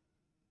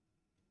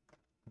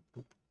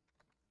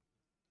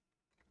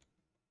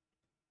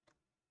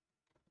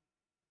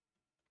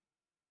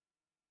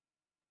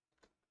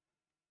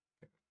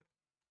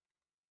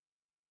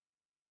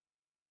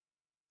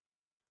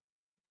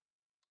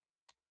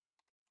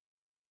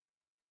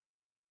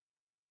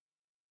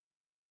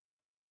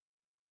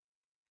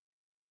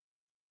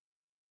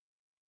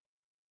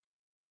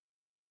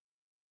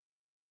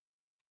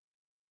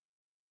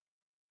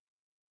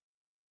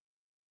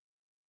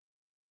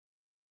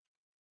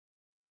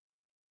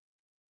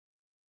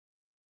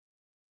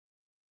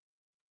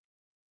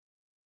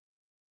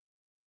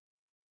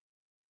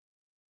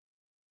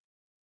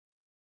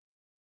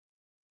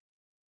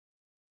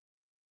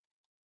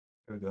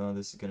 There we go,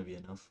 this is gonna be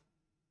enough.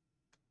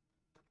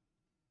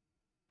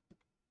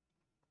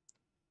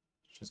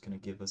 It's just gonna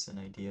give us an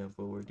idea of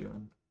what we're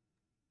doing.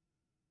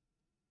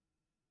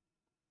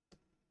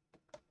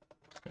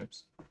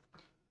 Oops.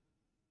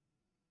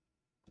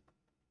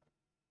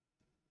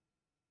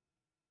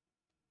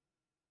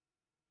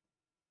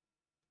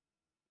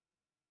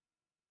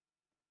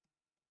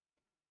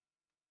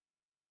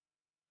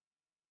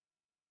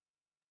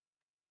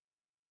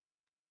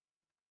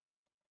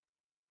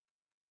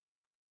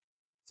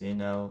 See,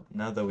 now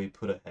that we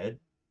put a head,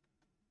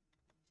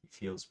 he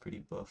feels pretty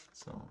buffed,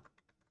 so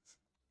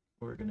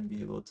we're gonna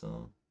be able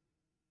to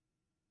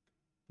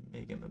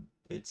make him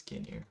a bit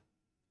skinnier.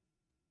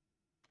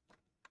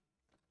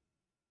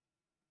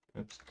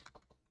 Oops.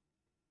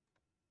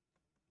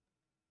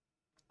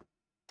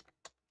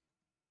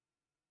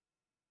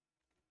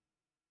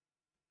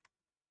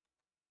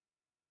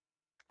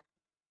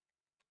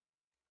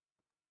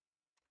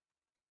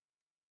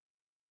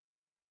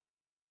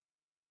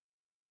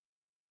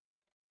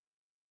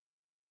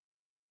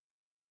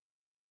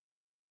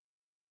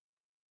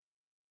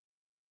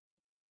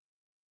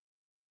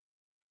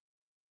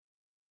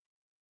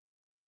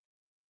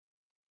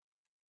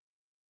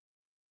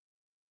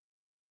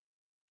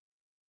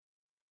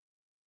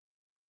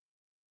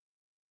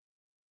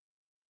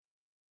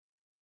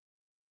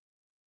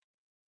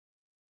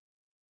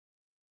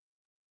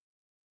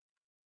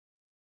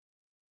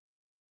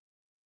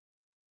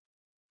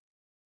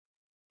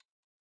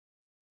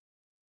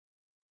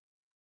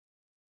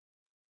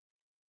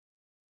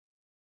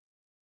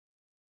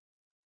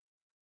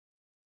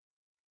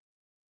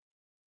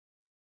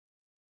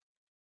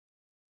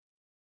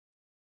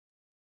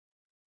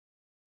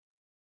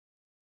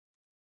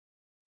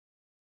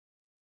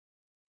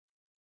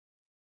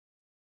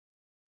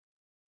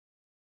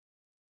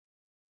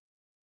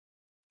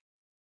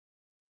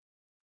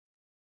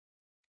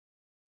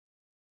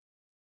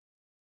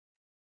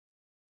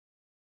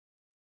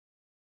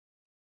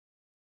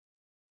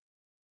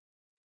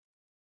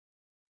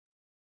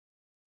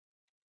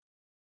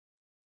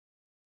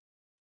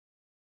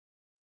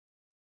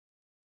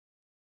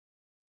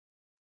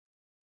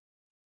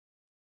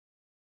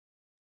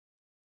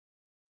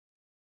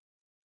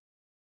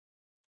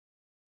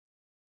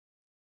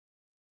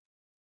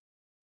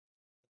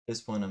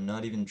 this point, I'm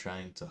not even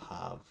trying to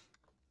have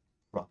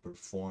proper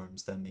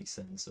forms that make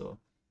sense. So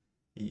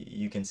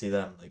you can see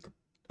that I'm like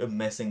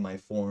messing my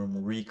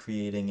form,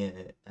 recreating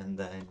it, and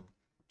then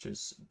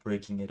just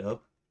breaking it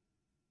up.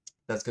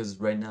 That's because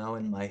right now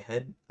in my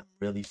head, I'm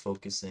really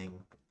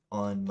focusing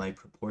on my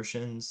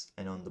proportions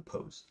and on the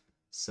pose.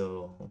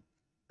 So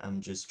I'm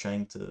just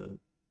trying to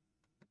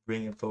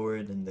bring it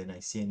forward, and then I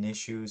see an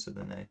issue, so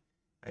then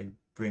I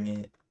bring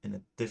it in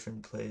a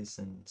different place,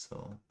 and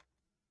so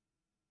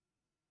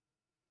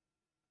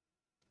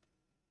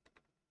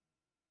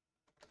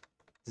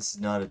this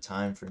is not a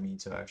time for me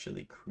to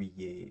actually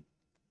create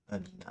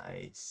a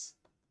nice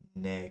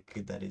neck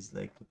that is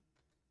like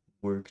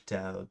worked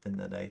out and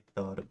that I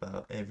thought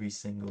about every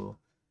single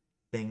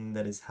thing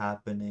that is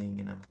happening,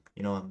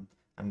 and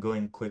I'm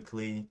going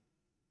quickly.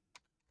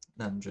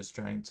 I'm just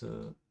trying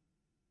to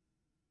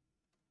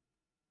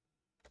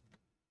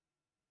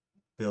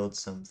build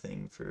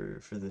something for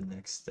the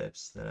next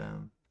steps that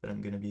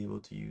I'm gonna be able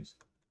to use.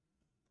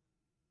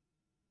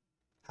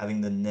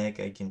 Having the neck,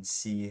 I can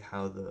see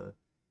how the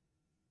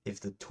if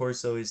the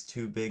torso is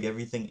too big,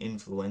 everything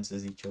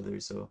influences each other.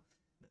 So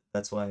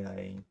that's why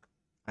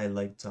I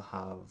like to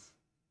have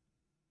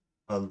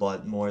a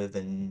lot more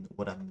than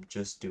what I'm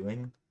just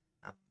doing.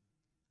 I'm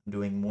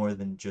doing more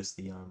than just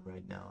the arm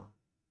right now,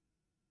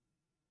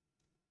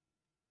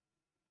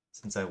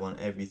 since I want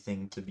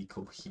everything to be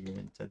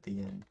coherent at the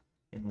end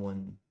in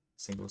one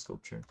single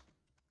sculpture.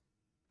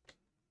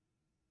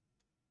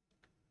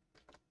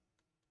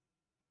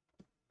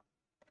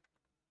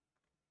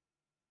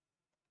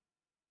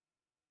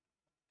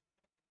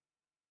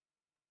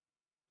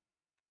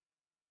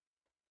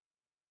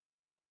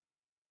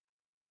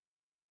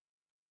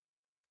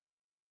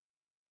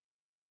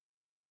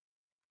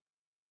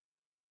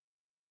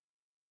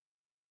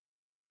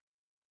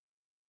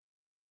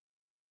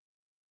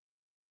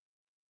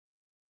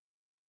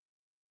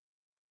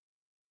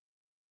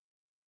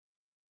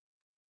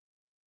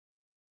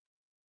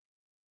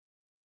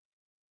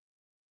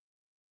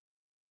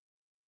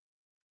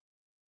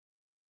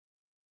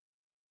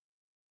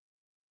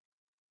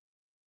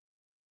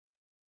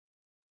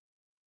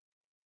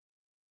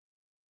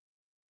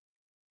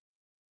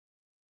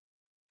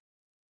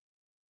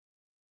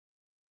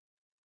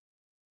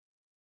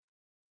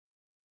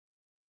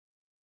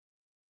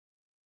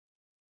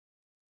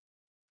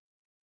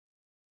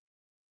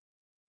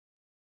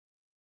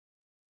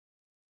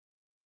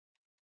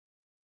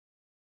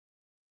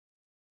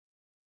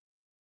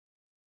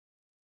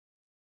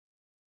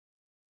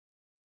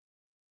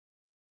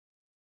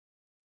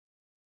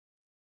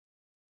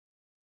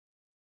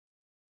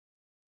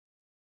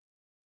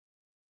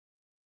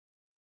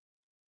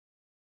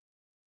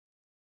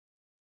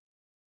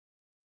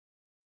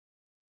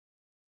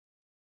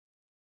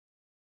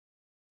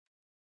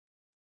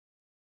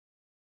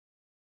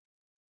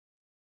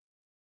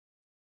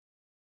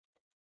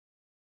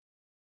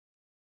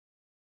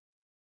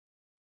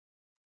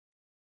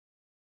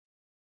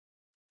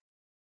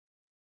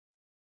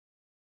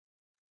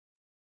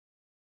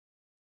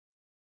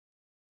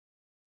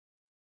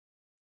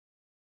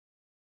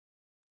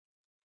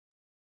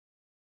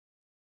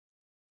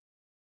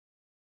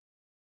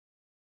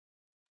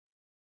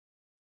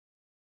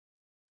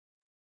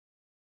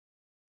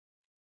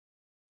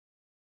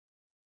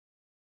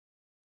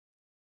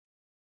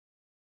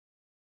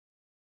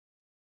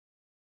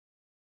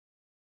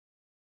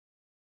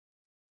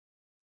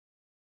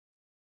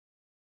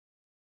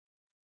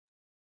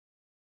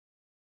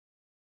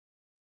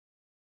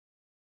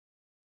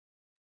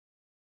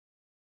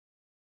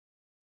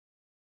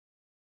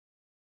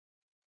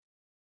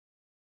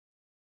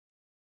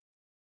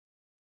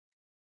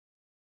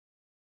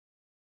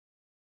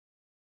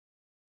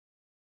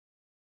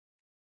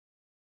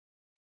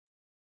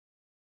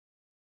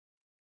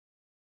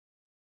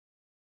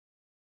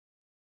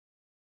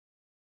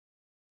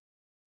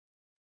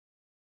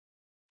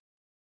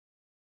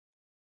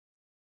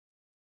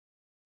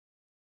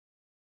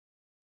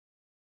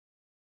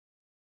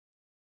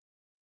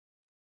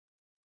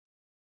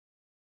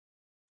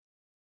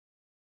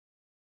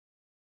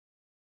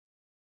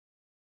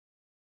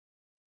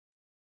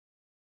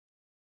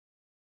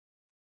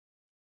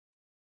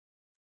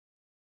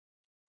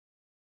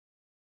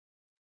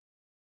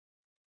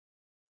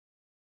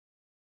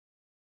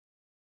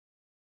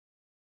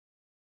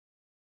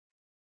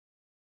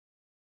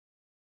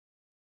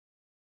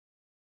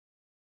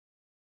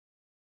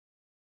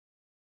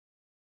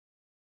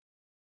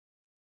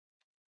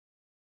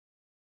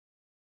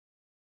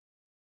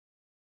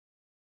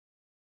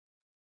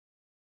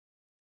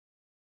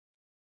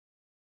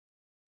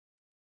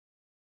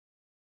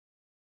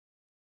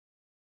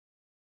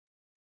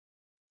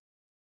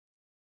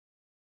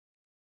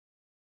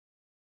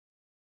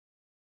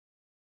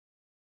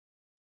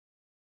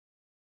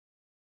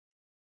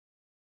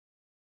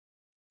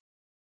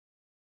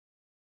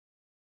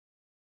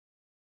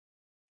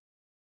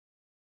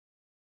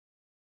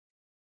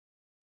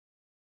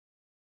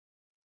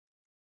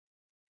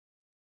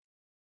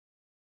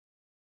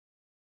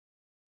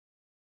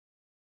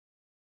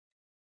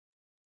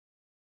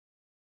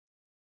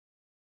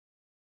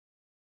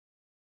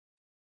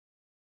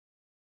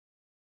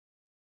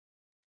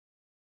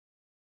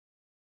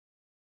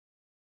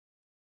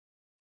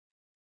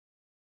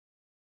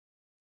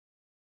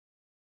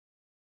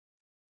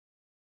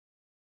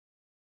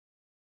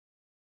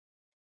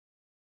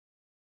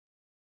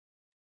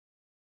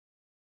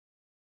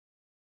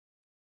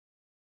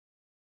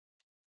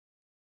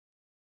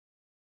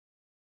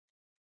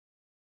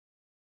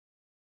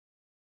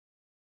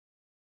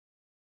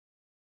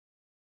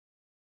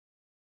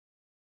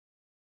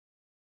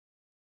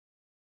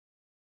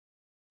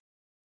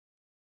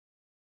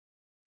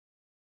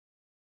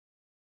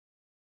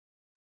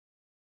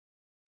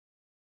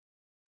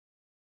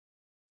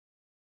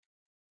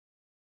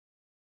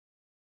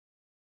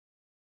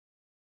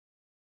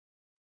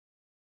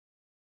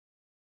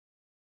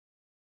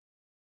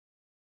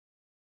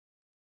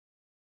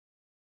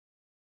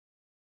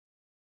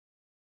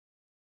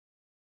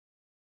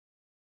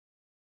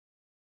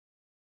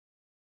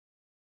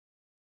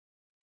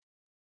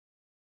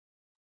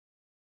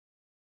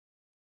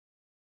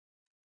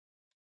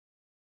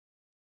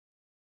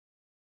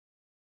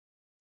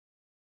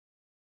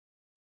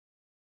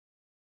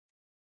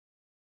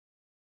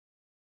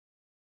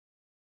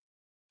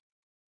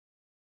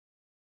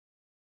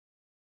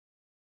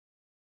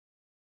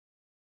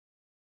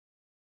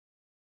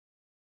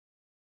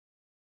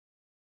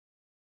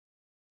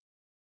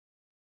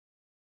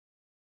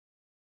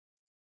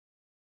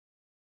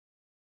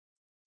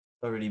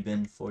 already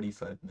been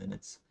 45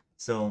 minutes.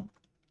 So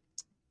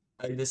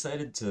I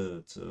decided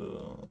to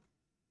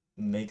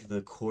make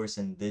the course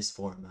in this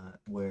format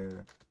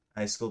where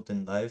I sculpt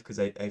in live because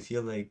I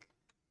feel like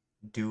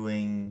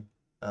doing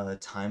a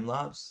time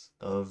lapse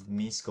of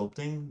me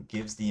sculpting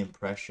gives the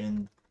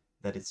impression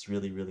that it's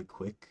really, really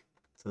quick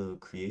to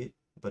create.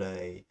 But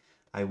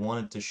I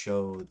wanted to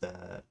show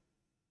that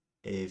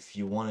if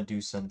you want to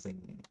do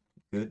something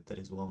good that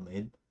is well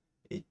made,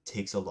 it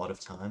takes a lot of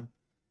time,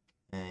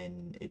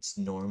 and it's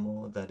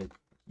normal that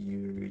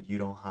you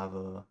don't have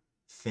a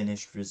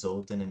finished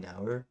result in an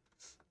hour.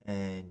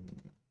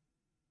 And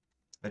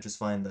I just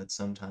find that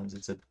sometimes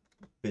it's a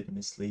bit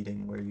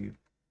misleading where you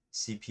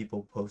see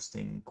people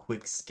posting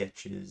quick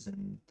sketches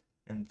and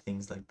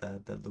things like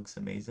that that looks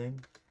amazing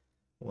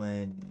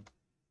when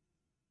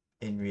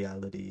in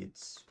reality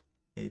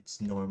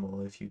it's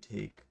normal if you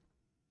take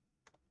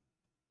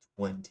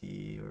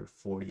 20 or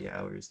 40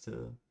 hours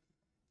to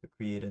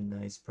create a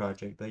nice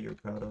project that you're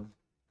proud of.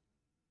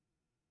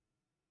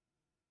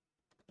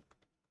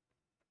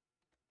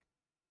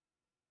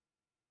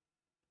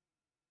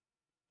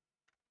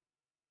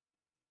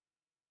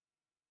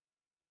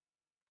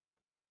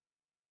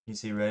 You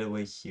see right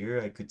away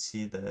here, I could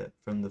see that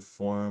from the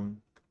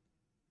form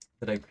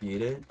that I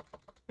created,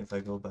 if I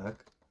go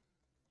back,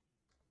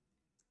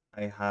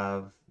 I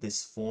have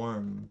this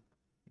form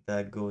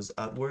that goes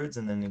upwards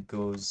and then it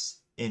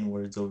goes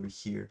inwards over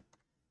here.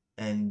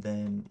 And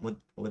then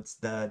what's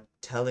that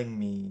telling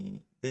me?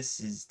 This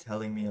is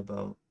telling me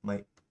about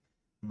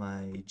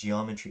my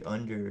geometry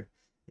under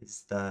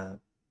is that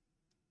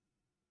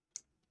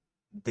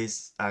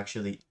this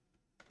actually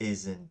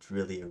isn't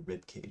really a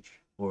rib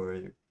cage,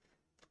 or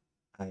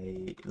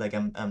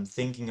I'm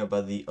thinking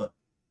about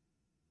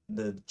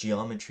the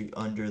geometry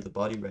under the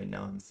body right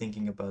now. I'm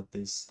thinking about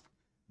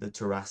the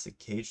thoracic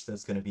cage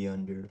that's gonna be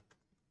under,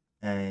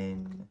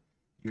 and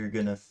you're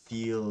gonna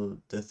feel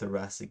the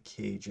thoracic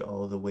cage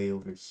all the way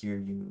over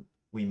here.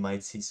 We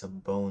might see some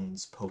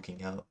bones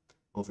poking out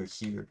over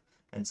here.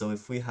 And so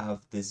if we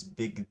have this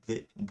big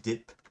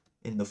dip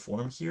in the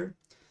form here,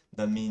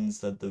 that means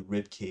that the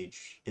rib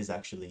cage is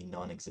actually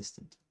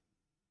non-existent.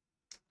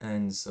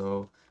 And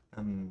so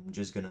I'm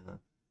just gonna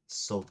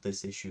solve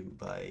this issue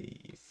by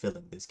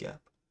filling this gap.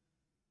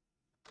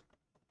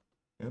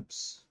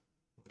 Oops,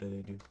 what did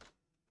I do?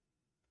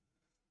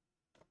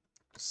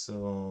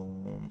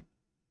 So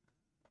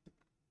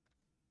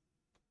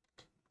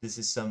this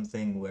is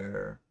something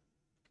where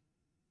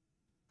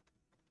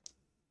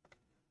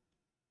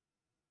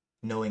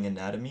knowing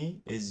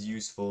anatomy is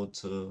useful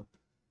to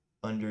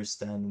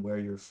understand where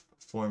your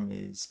form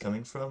is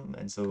coming from.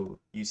 And so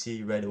you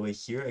see right away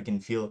here, I can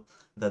feel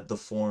that the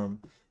form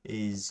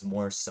is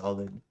more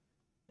solid,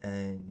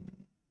 and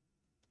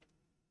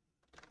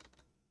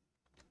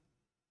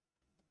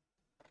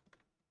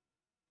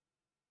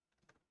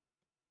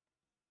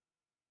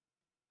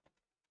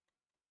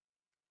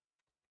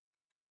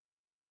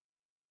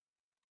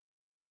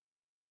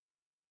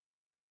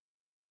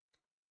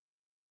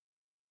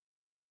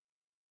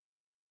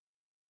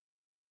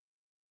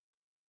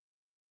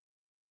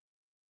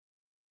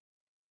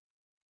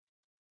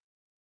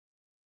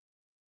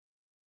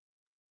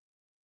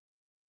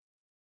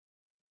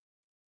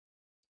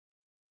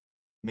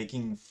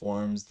making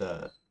forms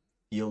that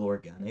feel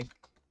organic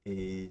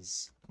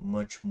is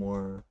much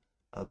more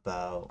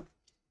about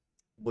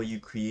what you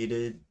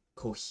created,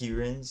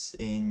 coherence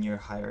in your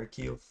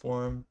hierarchy of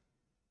form,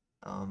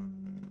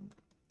 um,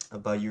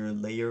 about your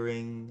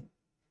layering,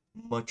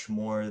 much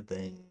more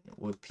than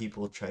what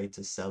people try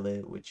to sell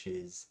it, which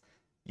is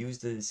use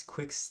this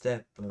quick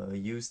step,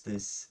 use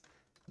this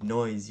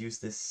noise, use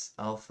this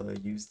alpha,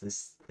 use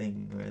this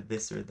thing or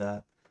this or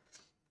that.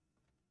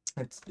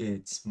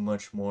 It's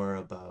much more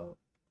about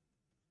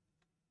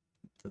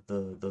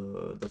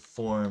the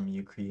form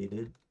you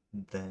created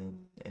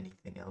than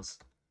anything else.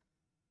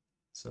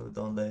 So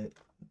don't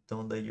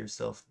let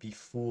yourself be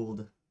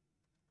fooled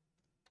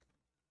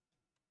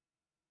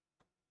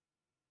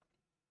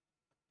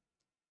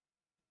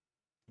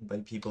by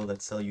people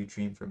that sell you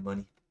dream for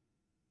money.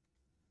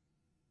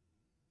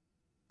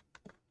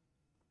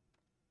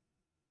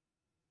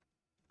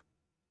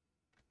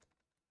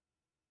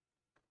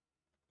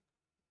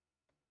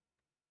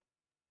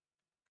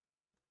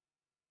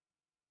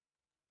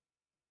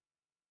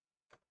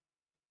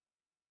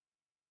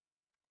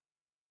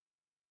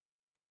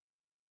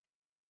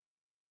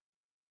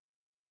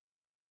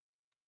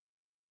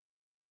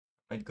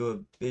 I'd go a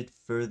bit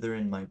further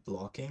in my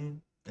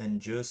blocking and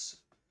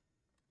just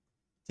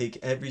take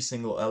every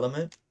single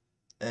element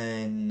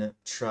and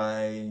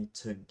try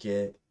to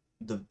get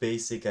the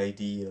basic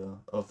idea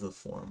of the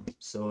form.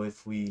 So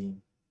if we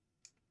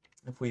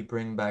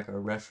bring back our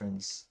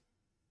reference,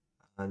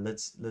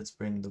 let's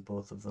bring the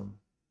both of them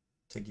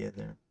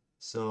together.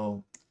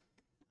 So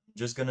I'm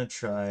just gonna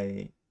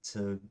try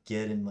to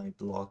get in my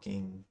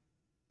blocking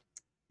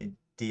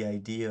the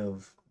idea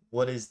of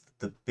what is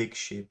the big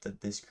shape that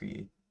this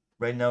creates.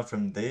 Right now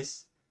from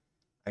this,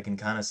 I can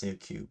kind of see a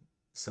cube.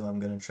 So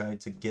I'm gonna try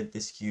to get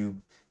this cube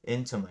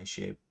into my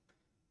shape,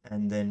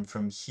 and then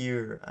from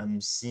here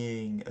I'm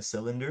seeing a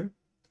cylinder,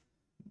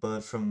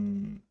 but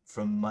from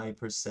my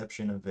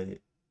perception of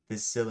it,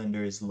 this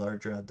cylinder is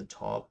larger at the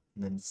top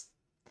and then it's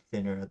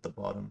thinner at the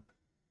bottom.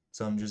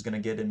 So I'm just gonna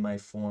get in my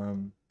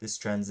form this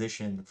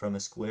transition from a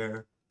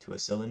square to a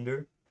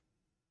cylinder.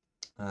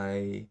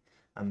 I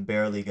I'm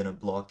barely gonna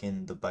block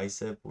in the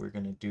bicep. We're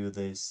gonna do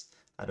this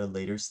at a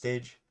later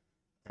stage,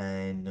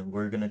 and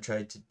we're gonna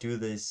try to do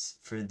this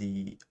for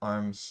the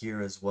arm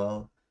here as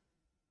well.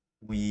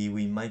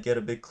 We might get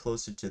a bit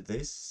closer to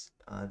this.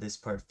 This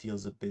part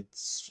feels a bit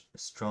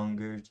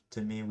stronger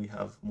to me. We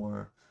have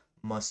more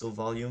muscle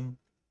volume.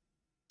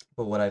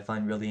 But what I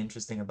find really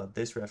interesting about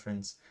this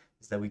reference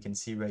is that we can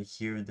see right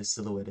here the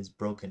silhouette is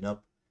broken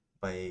up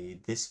by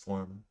this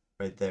form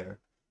right there.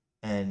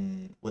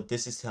 And what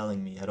this is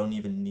telling me, I don't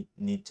even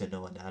need to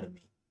know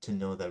anatomy to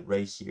know that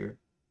right here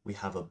we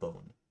have a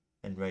bone.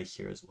 And right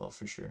here as well,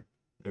 for sure.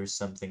 There's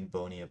something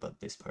bony about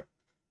this part.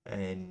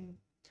 And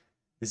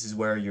this is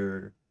where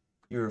your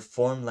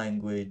form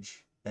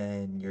language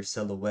and your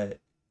silhouette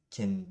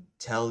can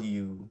tell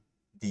you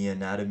the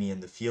anatomy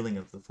and the feeling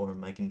of the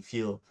form. I can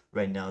feel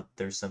right now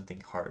there's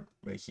something hard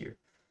right here.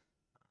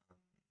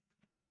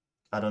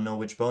 I don't know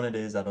which bone it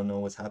is, I don't know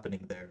what's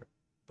happening there,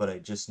 but I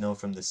just know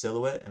from the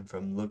silhouette and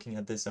from looking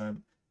at this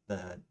arm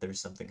that there's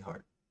something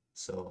hard.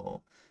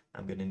 So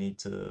I'm gonna need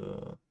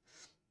to,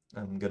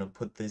 I'm gonna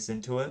put this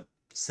into it.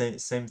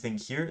 Same thing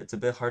here. It's a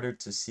bit harder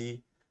to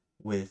see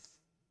with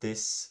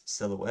this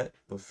silhouette,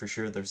 but for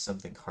sure there's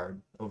something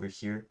hard over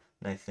here.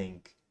 And I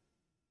think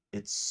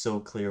it's so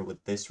clear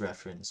with this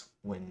reference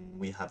when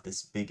we have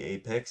this big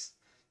apex,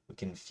 we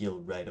can feel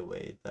right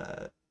away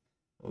that,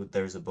 oh,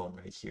 there's a bone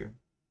right here.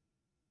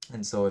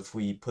 And so if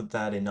we put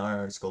that in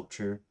our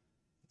sculpture,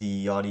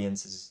 the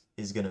audience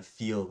is gonna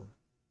feel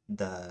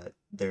that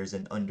there's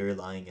an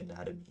underlying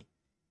anatomy,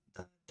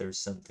 that there's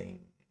something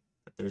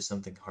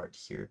hard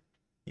here.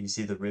 You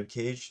see the rib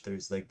cage,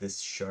 there's like this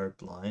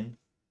sharp line.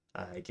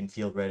 I can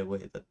feel right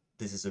away that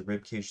this is a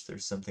rib cage,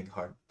 there's something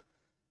hard.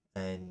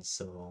 And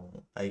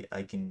so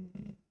I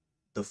can,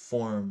 the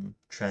form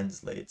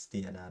translates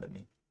the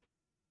anatomy.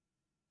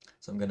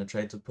 So I'm gonna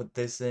try to put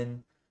this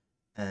in,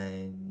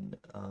 and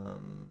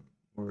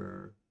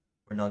we're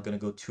we're not gonna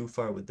go too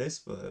far with this,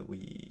 but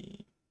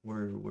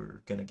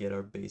we're gonna get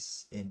our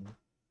base in.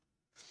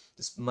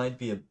 This might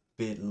be a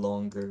bit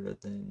longer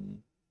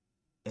than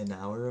an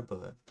hour,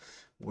 but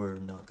we're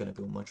not gonna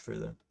go much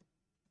further.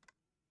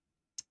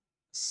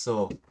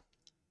 So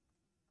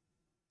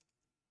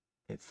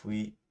if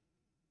we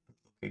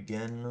look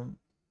again,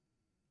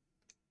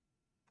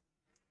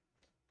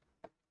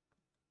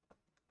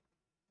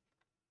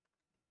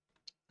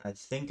 I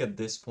think at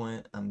this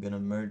point I'm gonna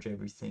merge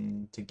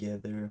everything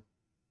together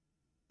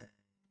and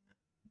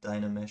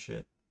dynamesh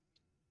it,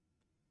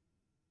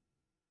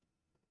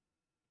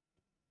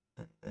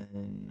 and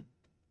then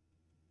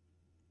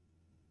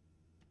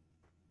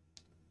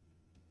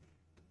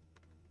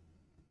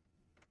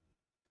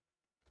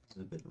it's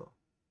a bit low.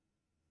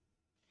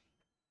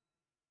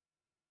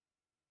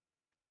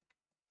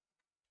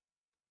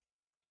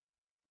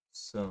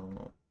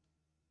 So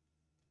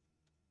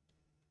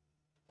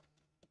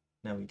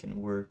now we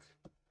can work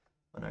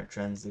on our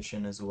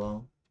transition as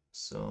well.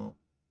 So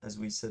as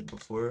we said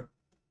before,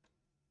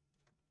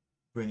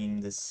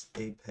 bringing this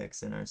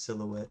apex in our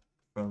silhouette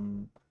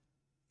from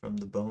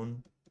the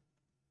bone.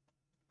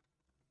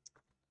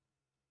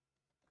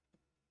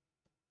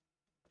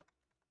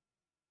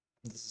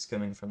 This is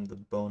coming from the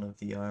bone of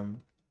the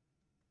arm.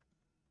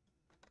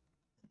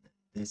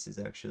 This is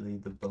actually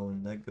the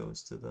bone that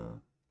goes to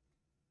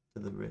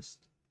the wrist.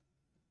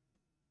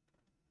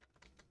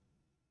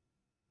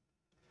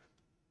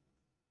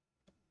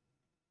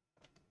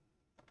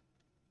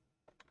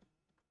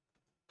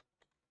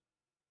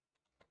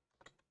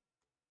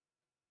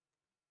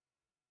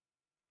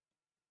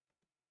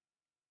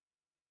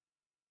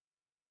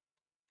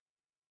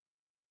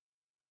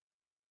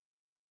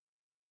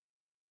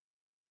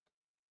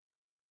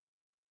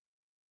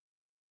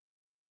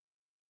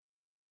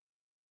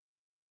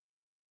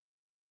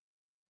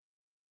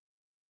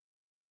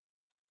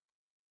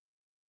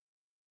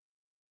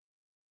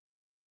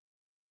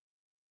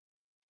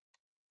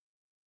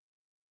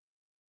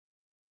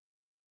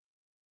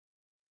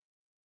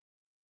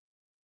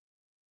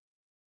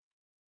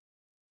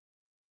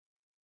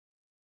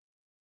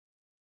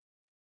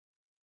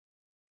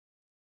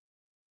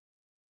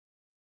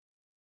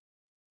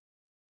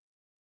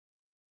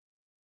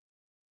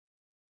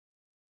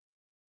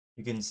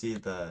 You can see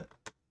that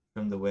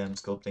from the way I'm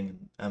sculpting,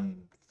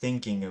 I'm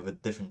thinking of a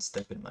different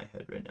step in my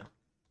head right now.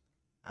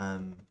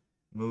 I'm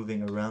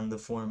moving around the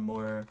form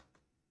more.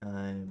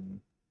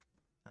 I'm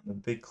I'm a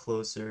bit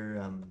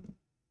closer.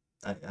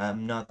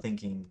 I'm not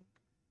thinking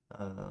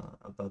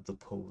about the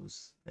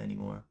pose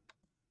anymore.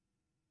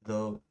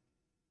 Though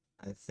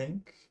I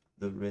think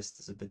the wrist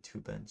is a bit too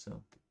bent,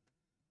 so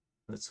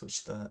let's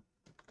switch that.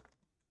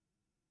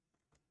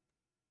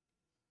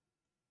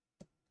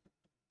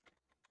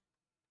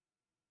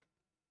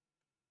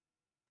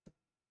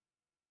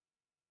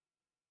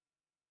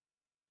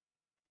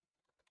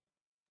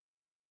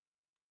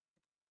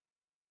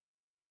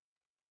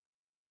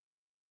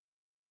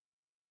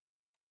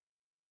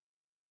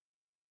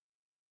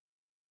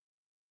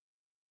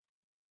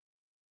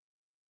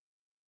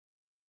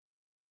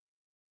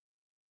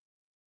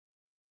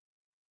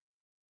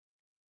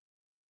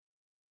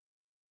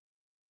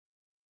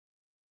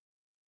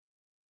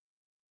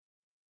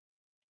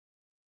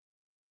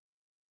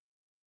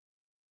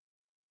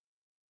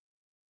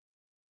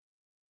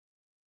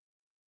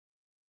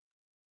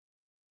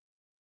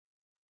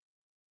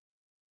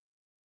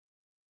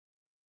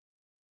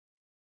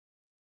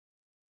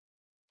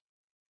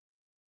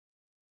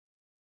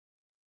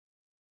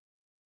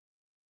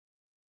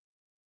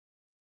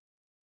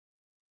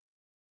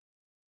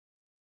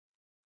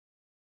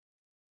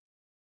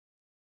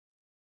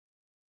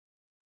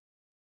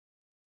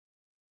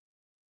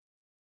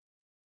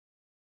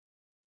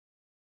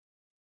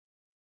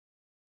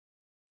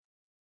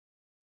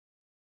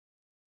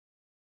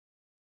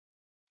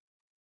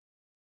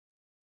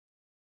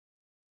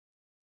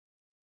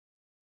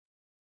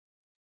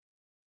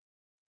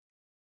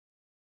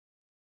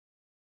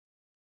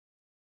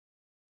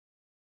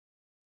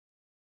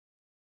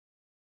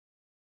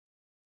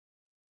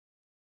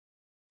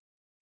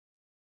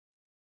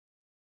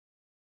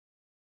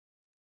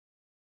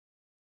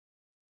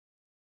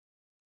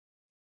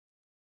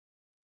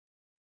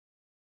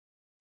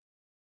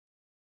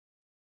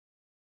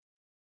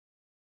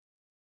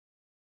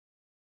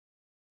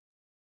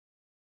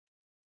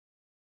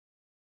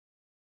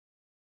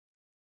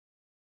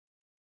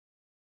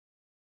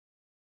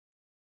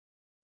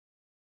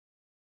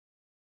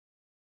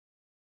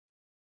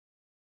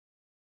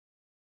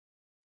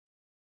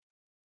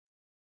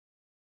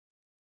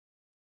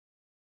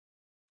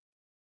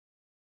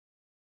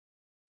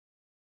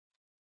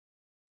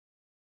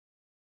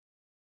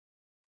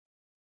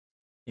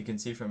 You can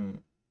see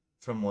from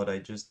what I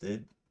just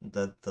did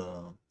that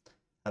the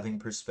having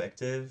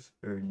perspective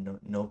or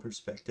no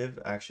perspective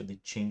actually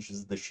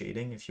changes the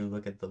shading. If you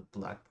look at the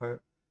black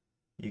part,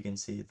 you can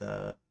see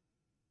that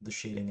the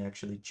shading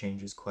actually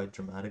changes quite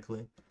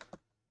dramatically.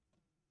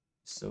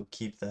 So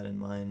keep that in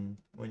mind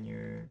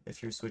when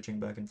if you're switching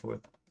back and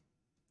forth.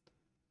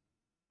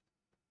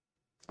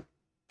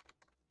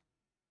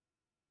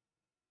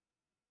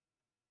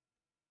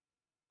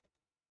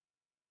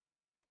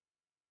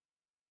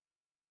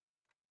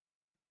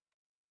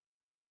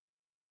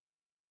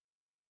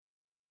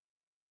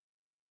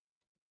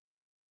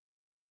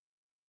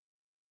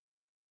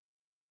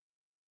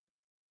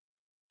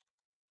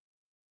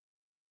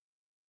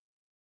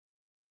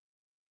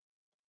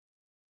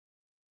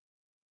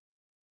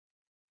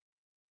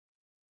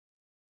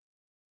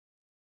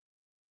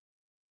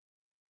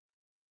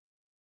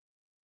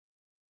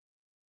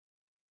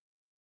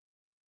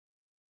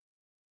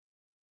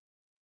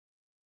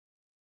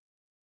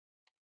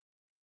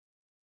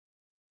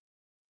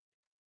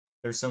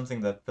 There's something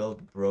that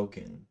felt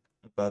broken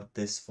about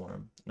this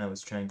form, and I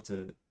was trying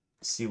to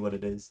see what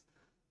it is.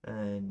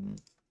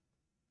 And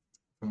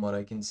from what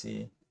I can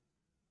see,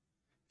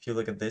 if you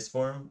look at this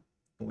form,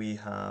 we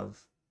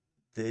have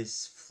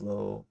this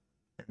flow,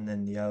 and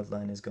then the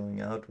outline is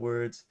going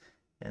outwards,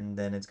 and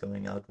then it's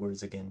going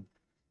outwards again.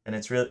 And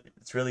it's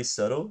really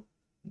subtle,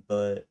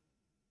 but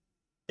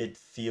it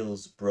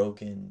feels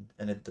broken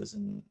and it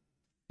doesn't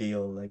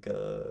feel like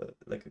a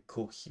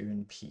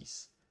coherent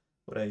piece.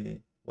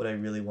 What I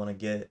really want to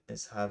get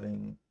is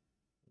having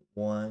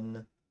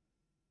one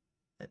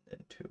and then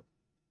two,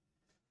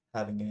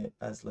 having it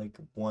as like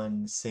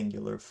one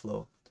singular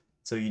flow.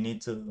 So you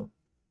need to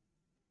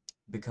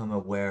become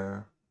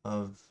aware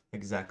of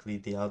exactly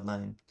the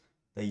outline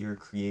that you're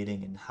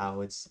creating and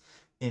how it's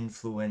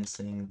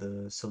influencing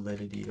the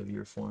solidity of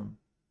your form,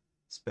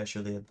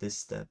 especially at this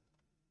step.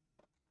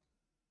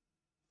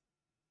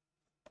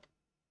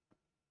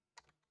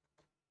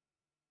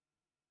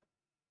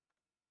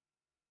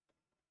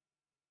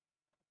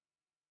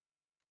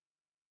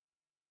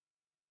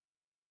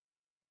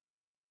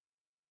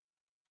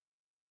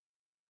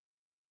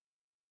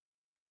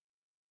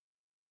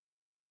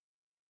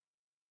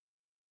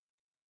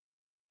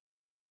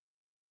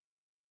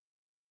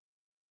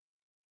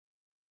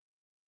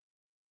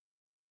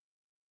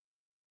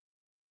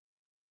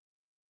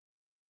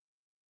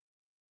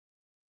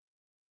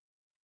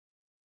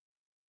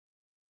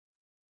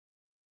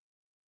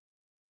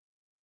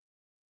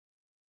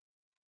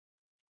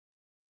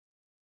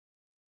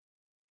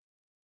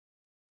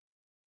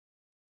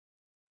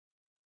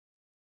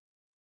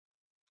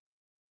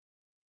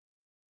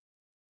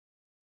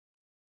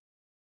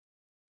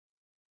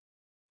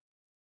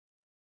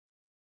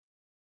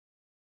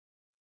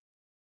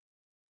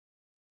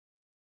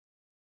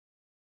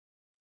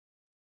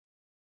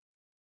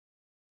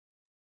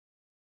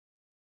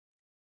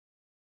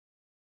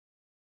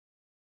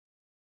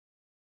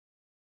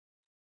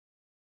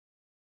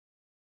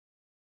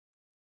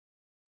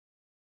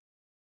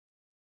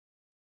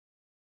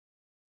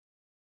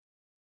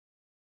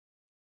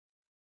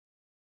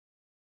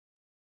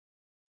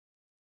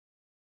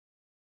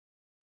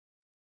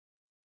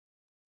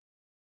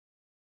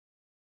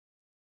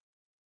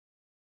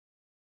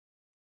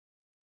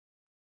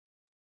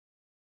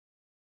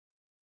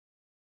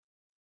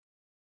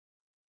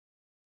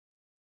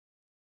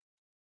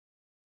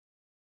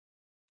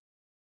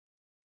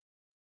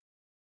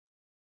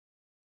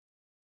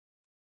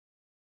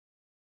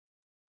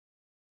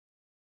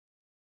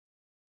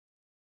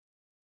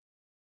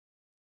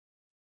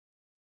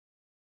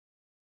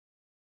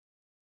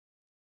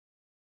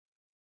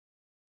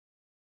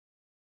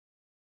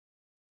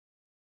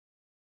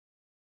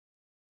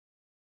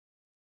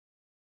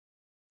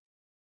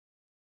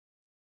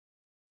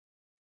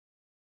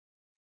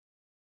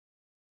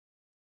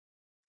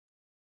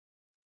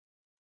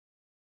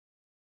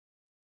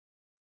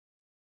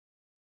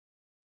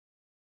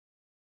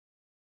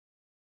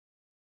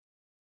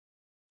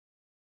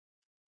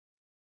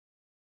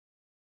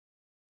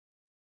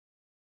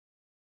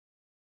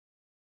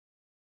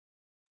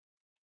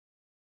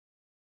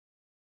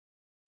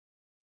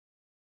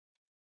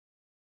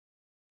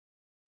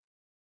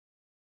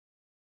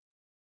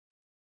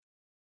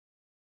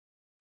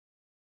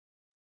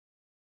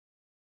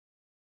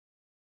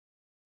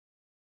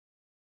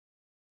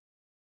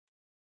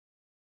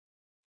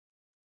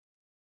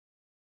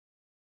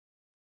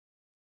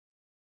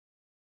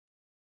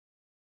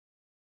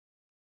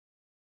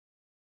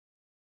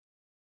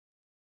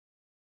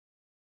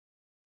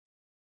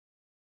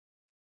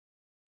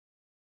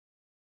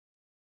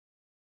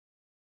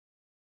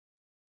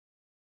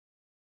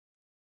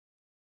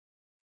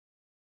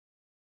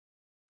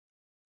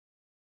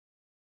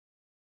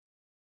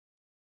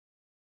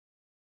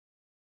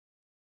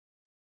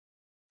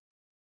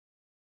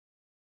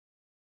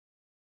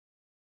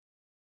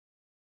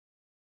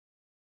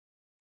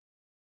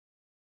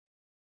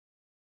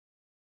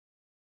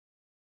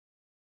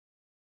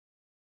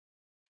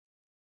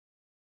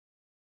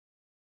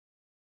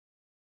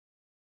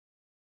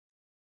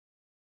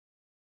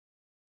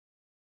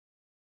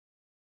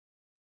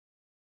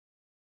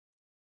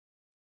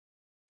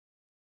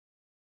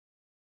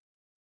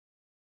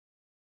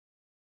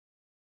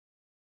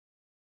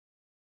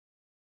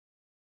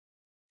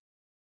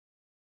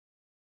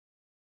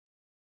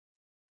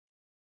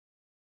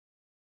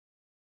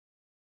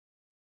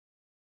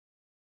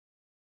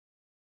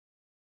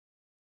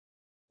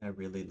 I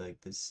really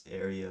like this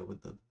area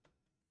with the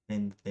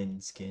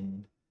thin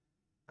skin.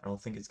 I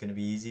don't think it's going to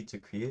be easy to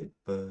create,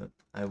 but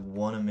I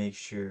want to make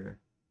sure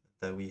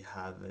that we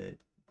have it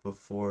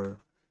before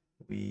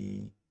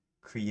we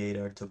create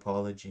our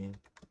topology.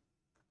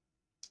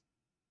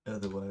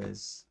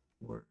 Otherwise,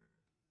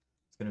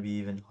 it's going to be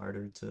even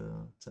harder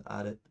to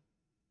add it.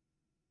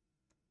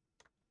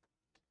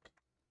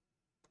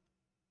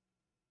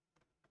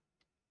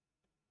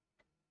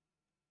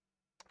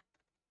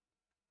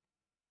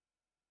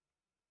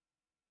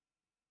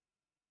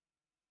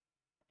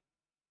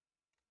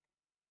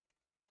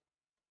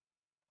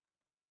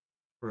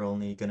 We're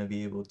only going to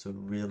be able to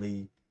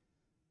really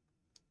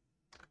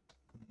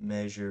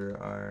measure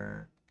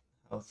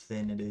how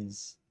thin it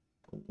is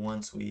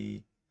once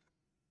we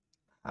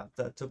have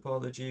that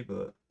topology,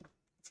 but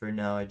for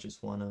now I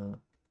just want to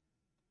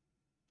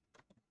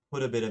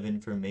put a bit of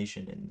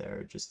information in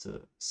there just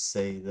to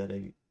say that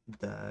it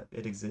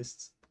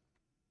exists,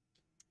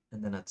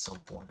 and then at some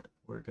point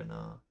we're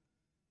gonna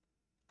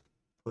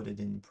put it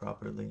in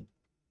properly.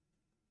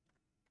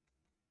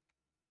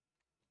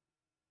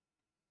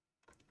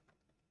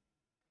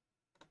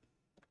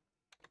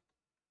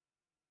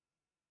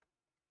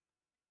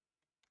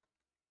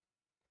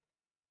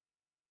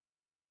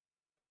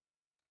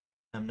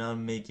 I'm not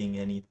making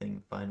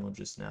anything final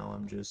just now.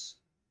 I'm just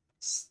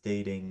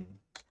stating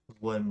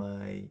what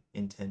my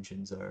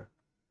intentions are.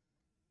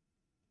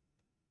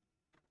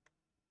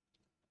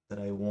 That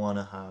I want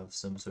to have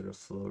some sort of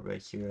flow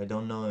right here. I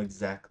don't know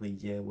exactly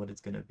yet what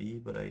it's gonna be,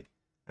 but I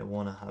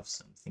want to have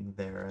something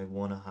there. I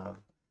want to have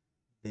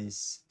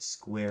this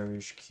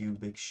squarish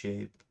cubic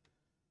shape.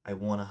 I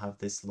want to have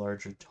this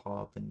larger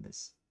top and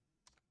this.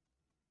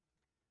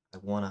 I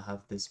want to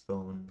have this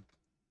bone.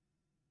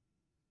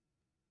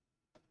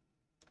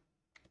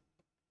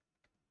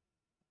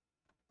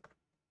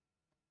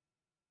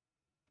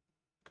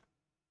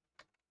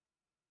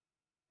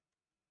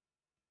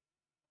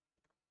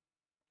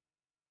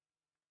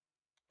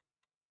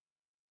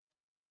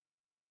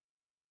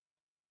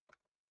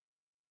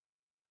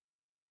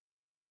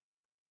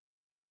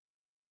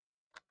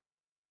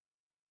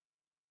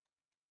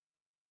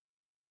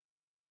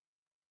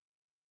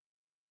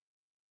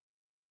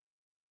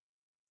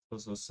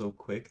 Also so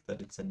quick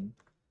that it's an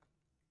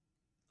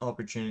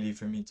opportunity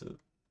for me to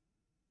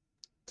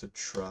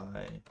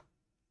try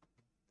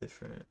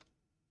different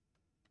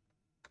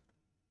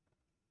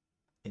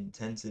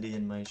intensity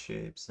in my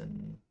shapes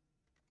and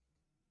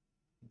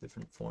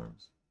different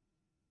forms.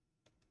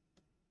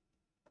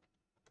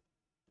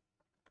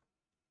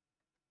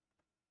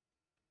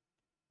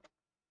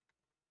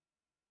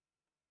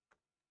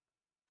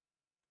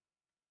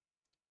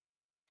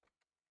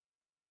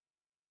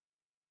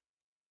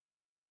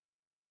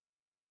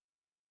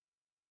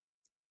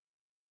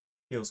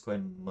 Feels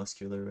quite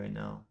muscular right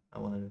now. I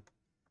want to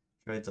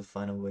try to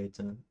find a way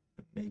to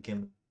make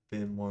him a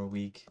bit more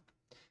weak.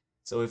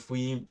 So if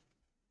we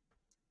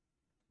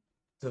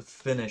to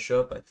finish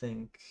up, I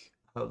think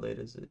how late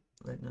is it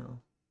right now?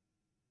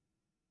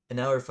 An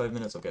hour, 5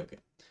 minutes. Okay, okay.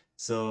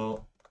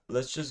 So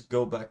let's just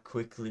go back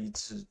quickly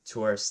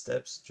to our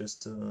steps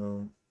just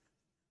to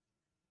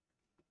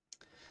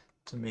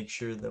make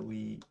sure that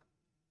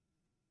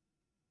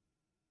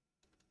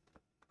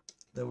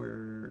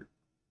we're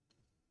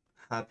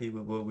happy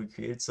with what we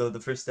created. So the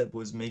first step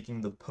was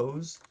making the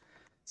pose.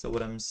 So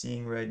what I'm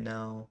seeing right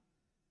now,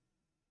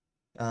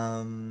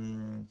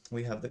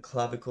 we have the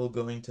clavicle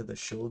going to the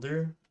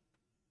shoulder.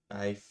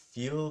 I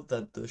feel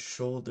that the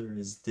shoulder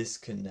is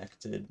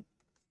disconnected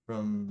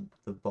from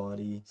the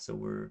body, so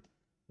we're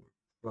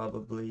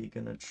probably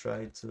gonna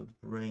try to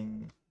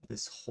bring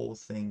this whole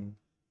thing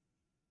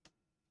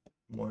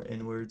more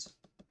inwards.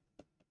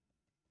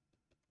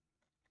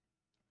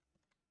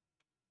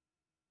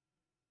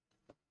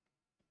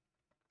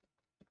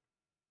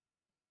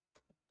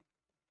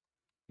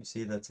 You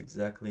see, that's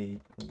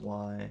exactly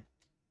why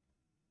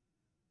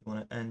you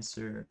want to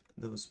answer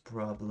those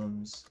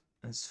problems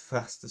as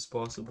fast as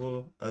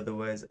possible.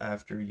 Otherwise,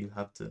 after you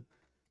have to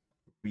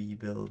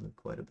rebuild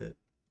quite a bit.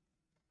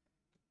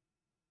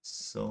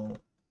 So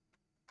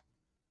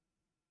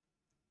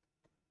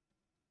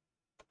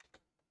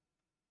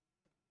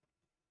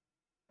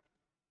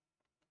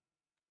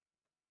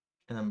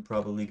and I'm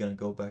probably gonna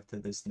go back to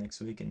this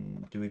next week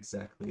and do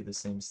exactly the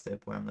same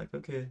step where I'm like,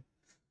 okay,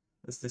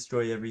 let's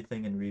destroy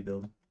everything and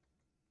rebuild.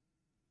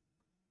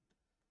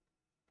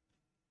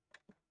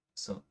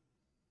 So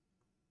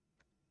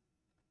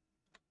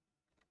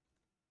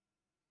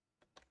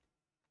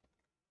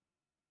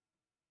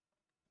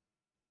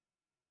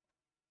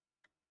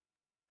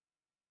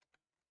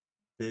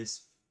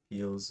this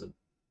feels a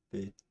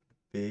bit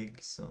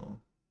big, so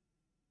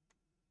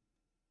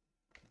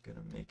I'm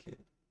gonna make it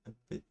a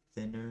bit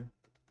thinner.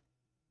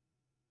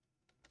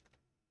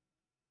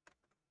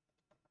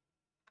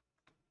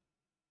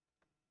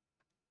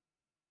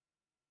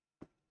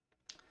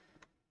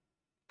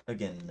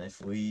 Again, if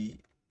we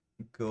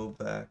go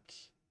back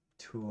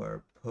to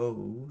our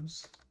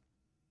pose,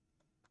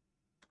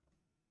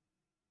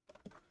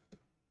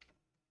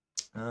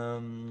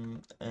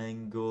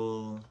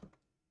 Angle.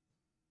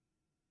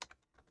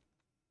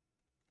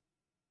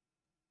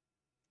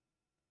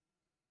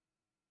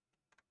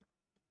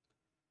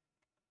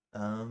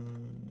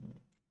 Um,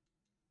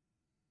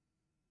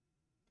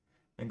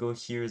 Angle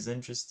here is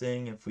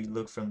interesting. If we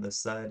look from the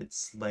side, it's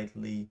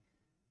slightly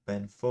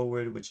bent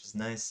forward, which is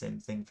nice. Same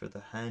thing for the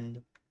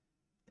hand.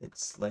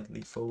 It's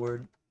slightly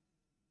forward,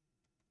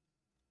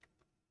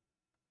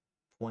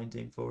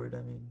 pointing forward,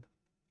 I mean,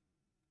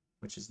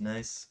 which is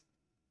nice.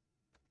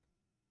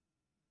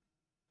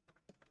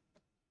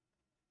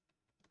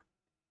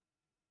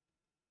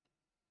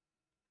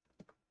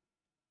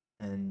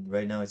 And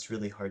right now it's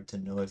really hard to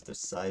know if the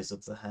size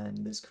of the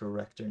hand is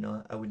correct or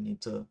not. I would need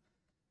to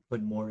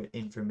put more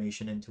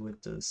information into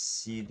it to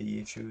see the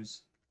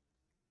issues.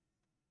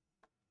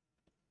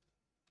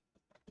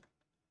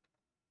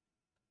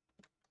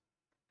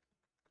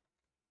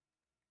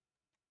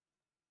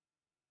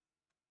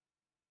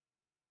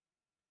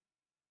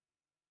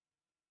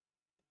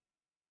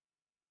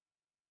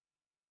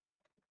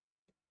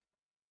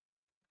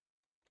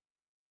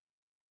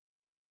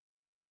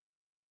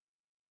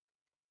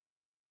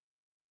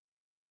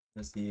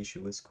 That's the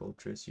issue with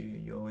sculptures.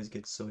 You always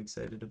get so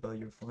excited about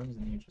your forms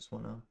and you just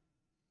want to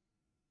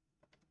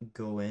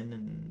go in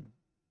and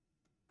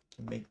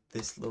make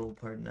this little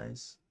part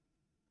nice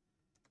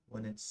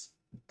when it's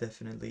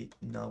definitely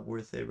not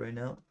worth it right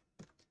now.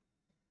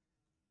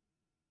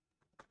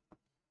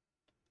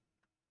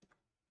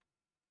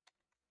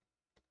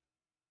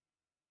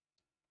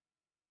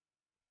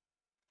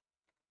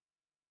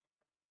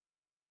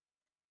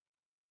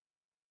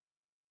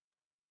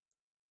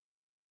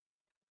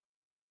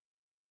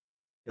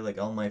 I feel like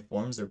all my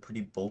forms are pretty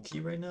bulky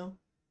right now,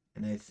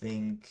 and I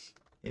think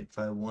if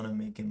I want to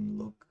make him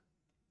look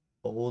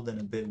old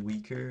and a bit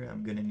weaker,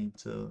 I'm gonna need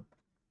to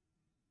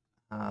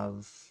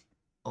have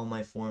all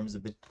my forms a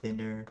bit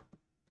thinner.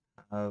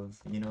 Have,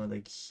 you know,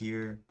 like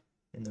here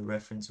in the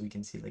reference we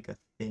can see like a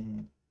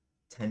thin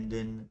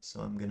tendon,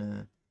 so I'm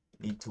gonna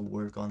need to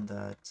work on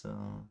that,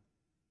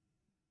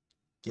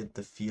 get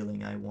the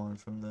feeling I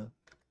want from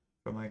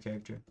my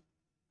character.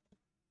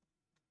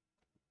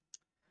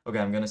 Okay,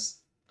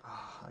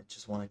 I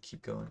just want to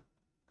keep going.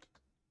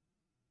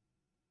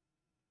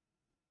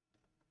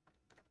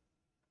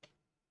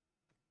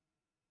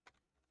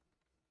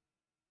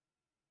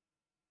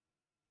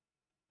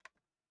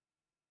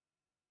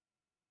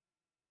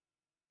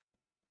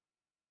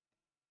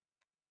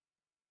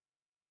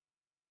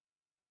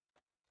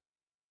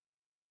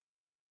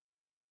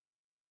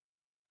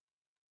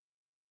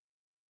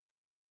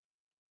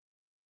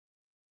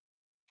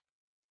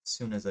 As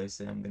soon as I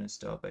say I'm gonna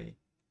stop,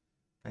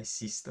 I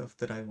see stuff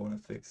that I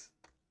want to fix.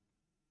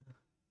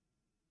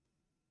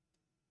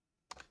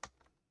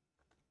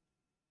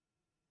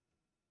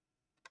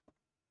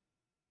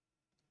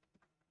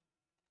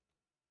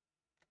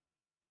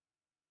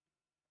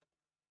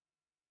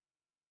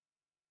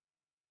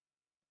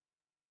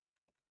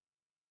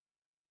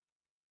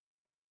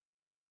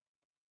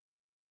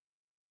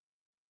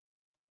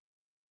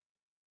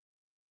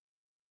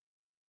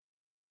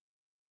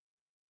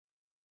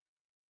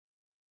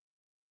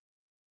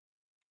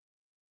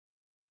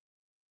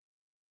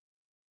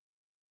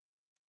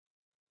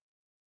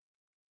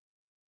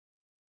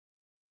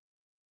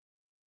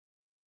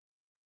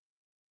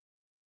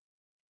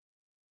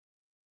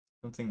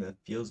 Something that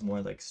feels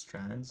more like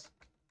strands. It's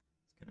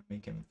gonna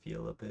make him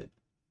feel a bit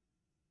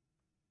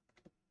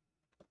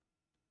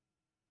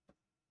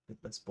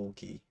less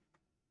bulky.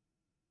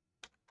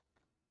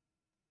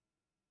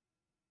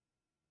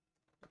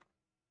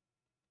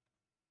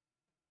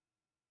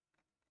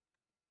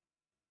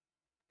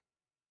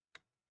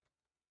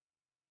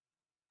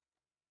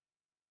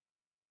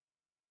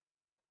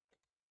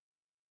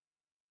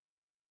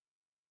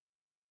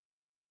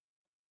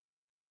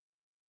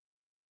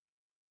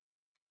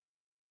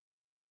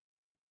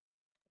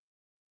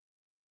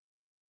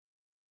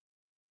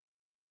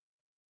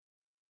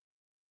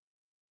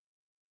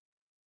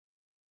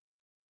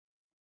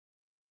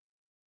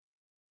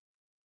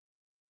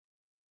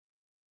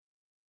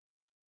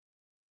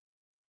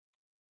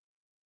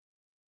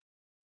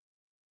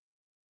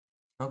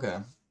 Okay,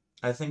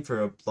 I think for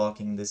a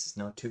blocking this is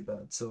not too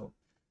bad. So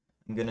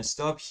I'm gonna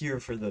stop here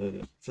for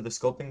the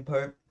sculpting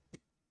part.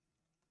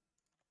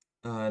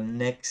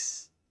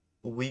 Next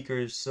week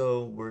or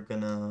so we're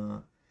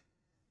gonna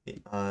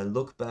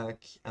look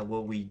back at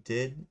what we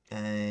did,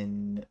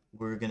 and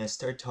we're gonna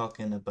start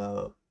talking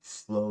about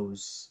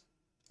flows,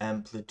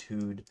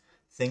 amplitude,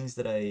 things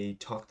that I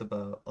talked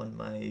about on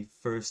my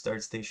first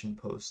ArtStation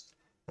post,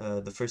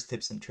 the first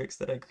tips and tricks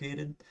that I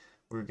created.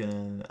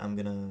 I'm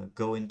gonna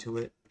go into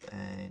it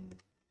and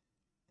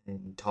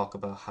talk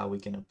about how we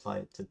can apply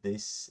it to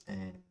this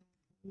and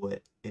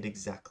what it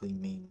exactly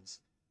means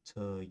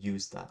to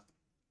use that.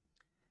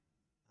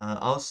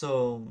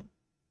 Also,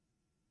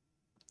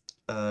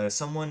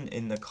 someone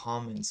in the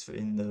comments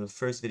in the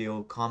first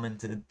video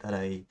commented that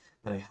I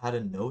had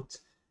a note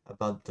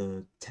about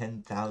the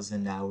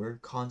 10,000 hour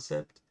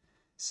concept.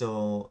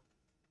 So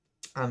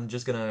I'm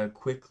just gonna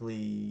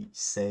quickly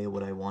say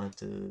what I wanted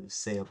to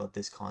say about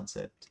this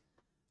concept,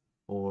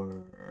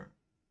 or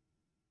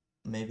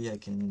maybe I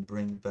can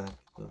bring back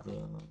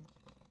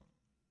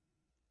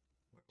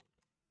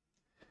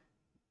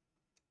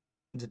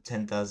the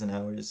 10,000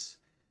 hours.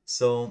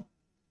 So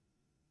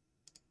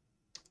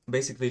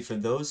basically, for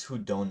those who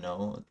don't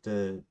know,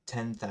 the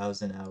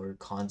 10,000 hour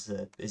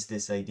concept is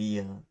this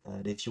idea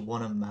that if you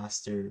want to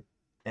master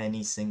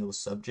any single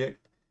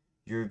subject,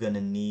 you're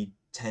gonna need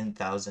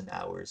 10,000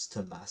 hours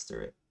to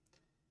master it.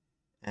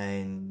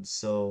 And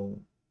so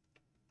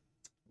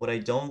what I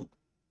don't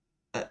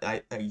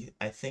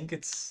I think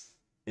it's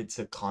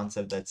a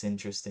concept that's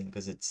interesting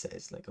because it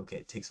says like, okay,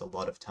 it takes a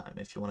lot of time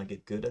if you want to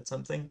get good at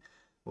something,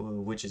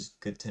 which is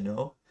good to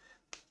know.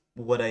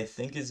 What I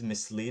think is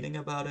misleading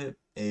about it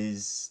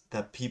is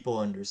that people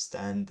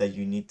understand that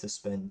you need to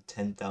spend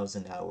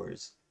 10,000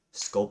 hours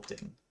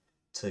sculpting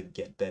to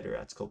get better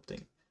at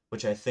sculpting,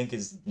 which I think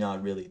is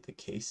not really the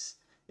case.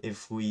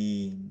 If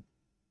we,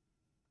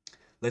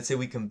 let's say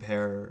we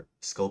compare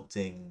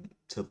sculpting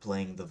to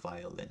playing the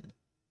violin.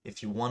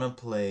 If you want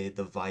to play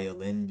the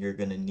violin, you're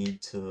going to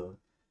need to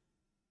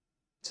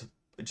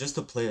just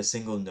to play a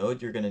single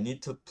note, you're gonna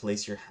need to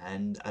place your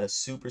hand at a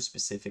super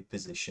specific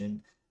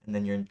position, and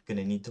then you're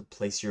gonna need to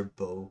place your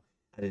bow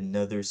at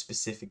another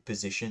specific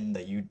position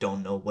that you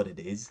don't know what it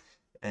is,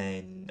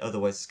 and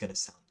otherwise it's gonna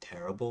sound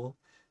terrible.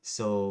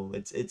 So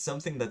it's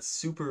something that's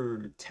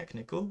super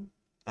technical,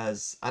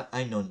 as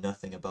I know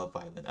nothing about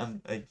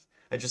violin.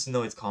 I just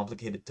know it's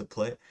complicated to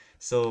play.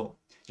 So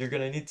you're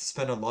gonna need to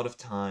spend a lot of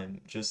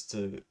time just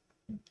to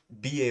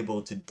be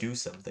able to do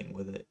something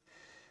with it.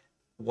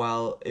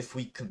 While if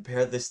we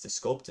compare this to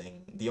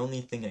sculpting, the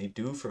only thing I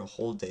do for a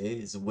whole day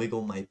is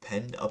wiggle my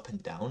pen up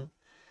and down.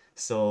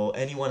 So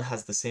anyone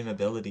has the same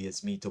ability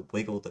as me to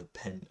wiggle their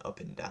pen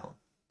up and down.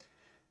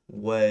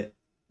 What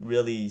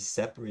really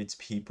separates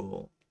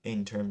people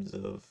in terms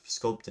of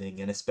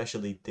sculpting, and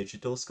especially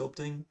digital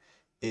sculpting,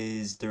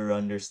 is their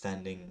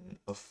understanding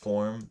of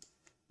form,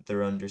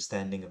 their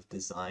understanding of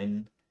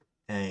design,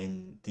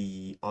 and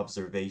the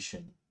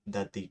observation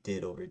that they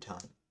did over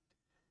time.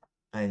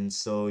 And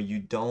so you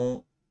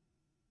don't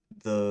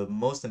the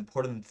most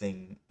important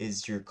thing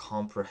is your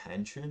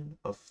comprehension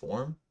of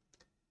form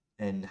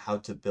and how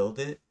to build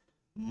it,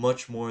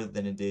 much more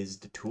than it is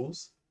the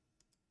tools.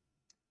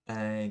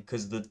 And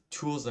because the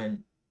tools are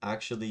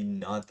actually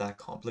not that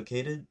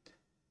complicated,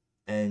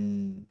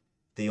 and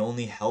they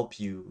only help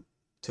you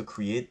to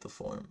create the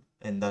form,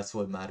 and that's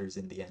what matters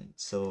in the end.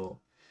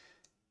 So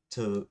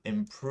to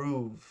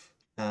improve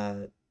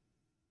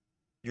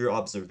your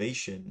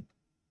observation,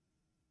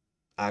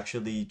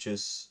 actually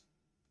just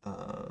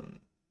um,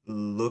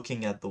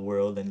 looking at the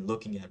world and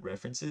looking at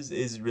references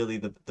is really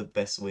the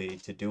best way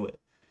to do it.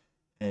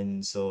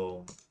 And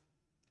so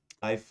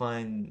I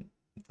find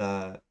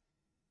that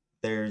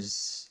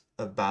there's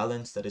a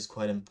balance that is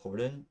quite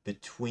important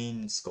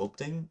between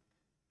sculpting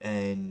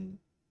and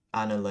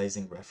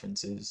analyzing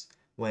references.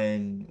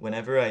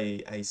 Whenever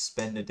I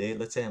spend a day,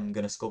 let's say I'm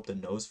gonna sculpt a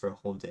nose for a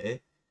whole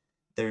day,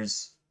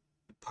 there's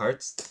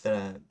parts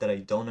that I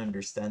don't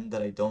understand,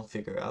 that I don't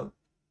figure out.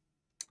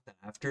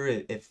 After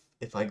it,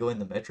 if I go in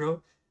the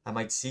metro, I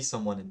might see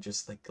someone and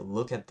just like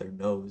look at their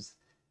nose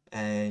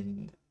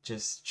and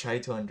just try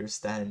to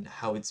understand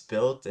how it's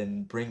built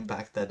and bring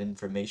back that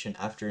information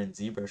after in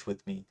ZBrush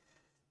with me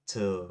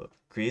to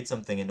create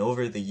something. And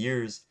over the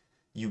years,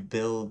 you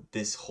build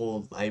this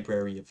whole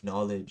library of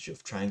knowledge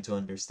of trying to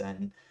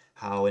understand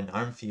how an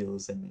arm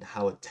feels and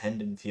how a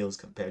tendon feels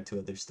compared to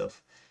other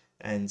stuff.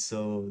 And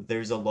so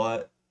there's a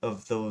lot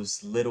of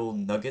those little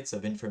nuggets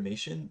of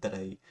information that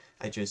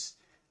I just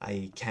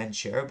I can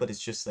share, but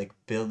it's just like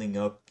building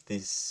up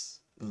this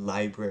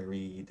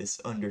library, this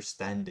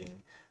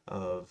understanding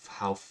of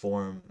how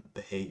form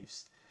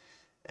behaves.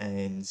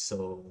 And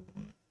so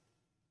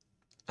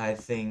I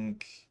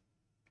think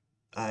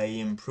I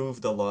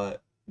improved a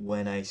lot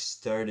when I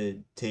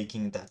started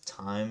taking that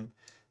time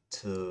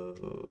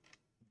to,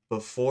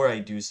 before I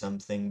do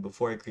something,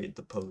 before I create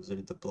the pose or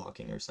the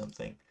blocking or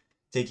something,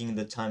 taking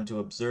the time to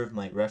observe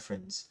my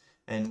reference.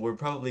 And we're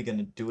probably going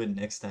to do it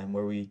next time,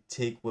 where we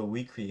take what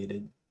we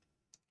created,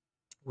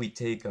 we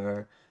take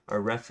our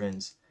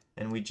reference,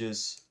 and we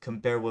just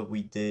compare what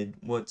we did,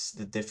 what's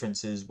the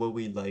differences, what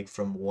we like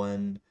from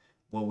one,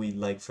 what we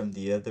like from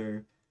the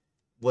other,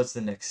 what's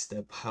the next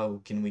step,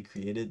 how can we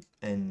create it.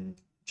 And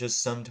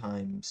just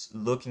sometimes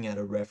looking at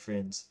a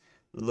reference,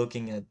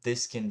 looking at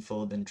this skin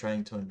fold and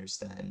trying to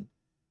understand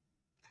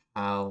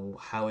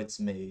how it's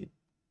made,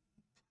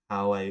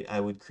 how I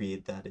would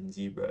create that in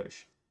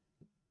ZBrush.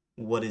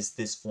 What is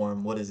this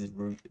form? What does it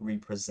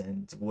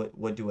represent?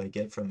 What do I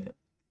get from it?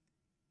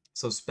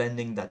 So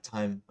spending that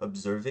time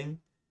observing,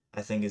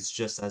 I think is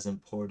just as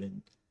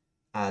important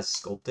as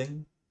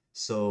sculpting.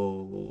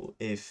 So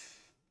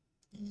if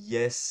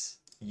yes,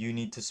 you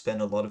need to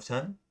spend a lot of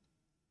time,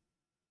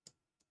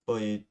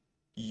 but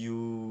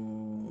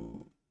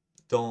you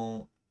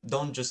don't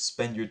don't just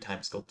spend your time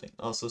sculpting.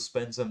 Also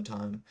spend some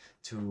time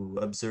to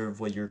observe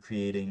what you're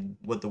creating,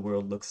 what the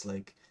world looks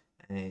like,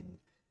 and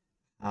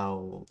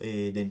how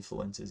it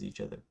influences each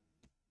other.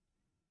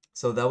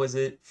 So that was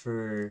it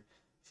for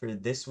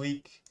this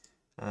week.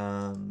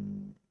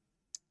 Um,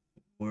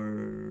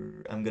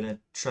 I'm gonna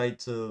try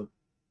to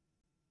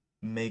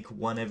make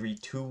one every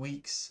 2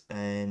 weeks,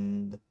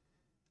 and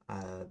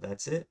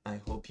that's it. I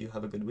hope you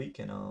have a good week,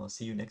 and I'll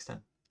see you next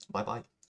time. Bye bye.